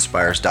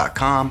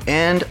 timdouglasinspires.com,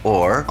 and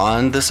or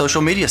on the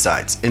social media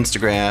sites,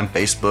 Instagram,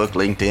 Facebook,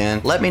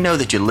 LinkedIn. Let me know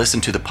that you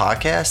listened to the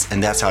podcast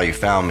and that's how you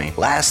found me.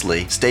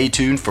 Lastly, stay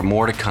tuned for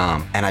more to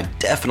come. And I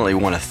definitely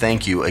want to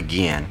thank you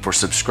again for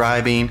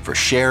subscribing, for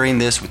sharing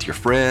this with your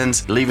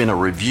friends, leaving a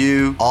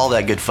review, all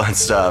that good fun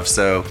stuff.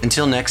 So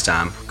until next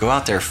time, go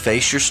out there,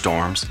 face your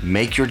storms,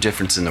 make your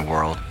difference in the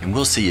world, and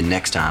we'll see you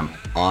next time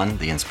on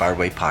the Inspired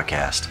Way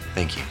podcast.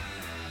 Thank you.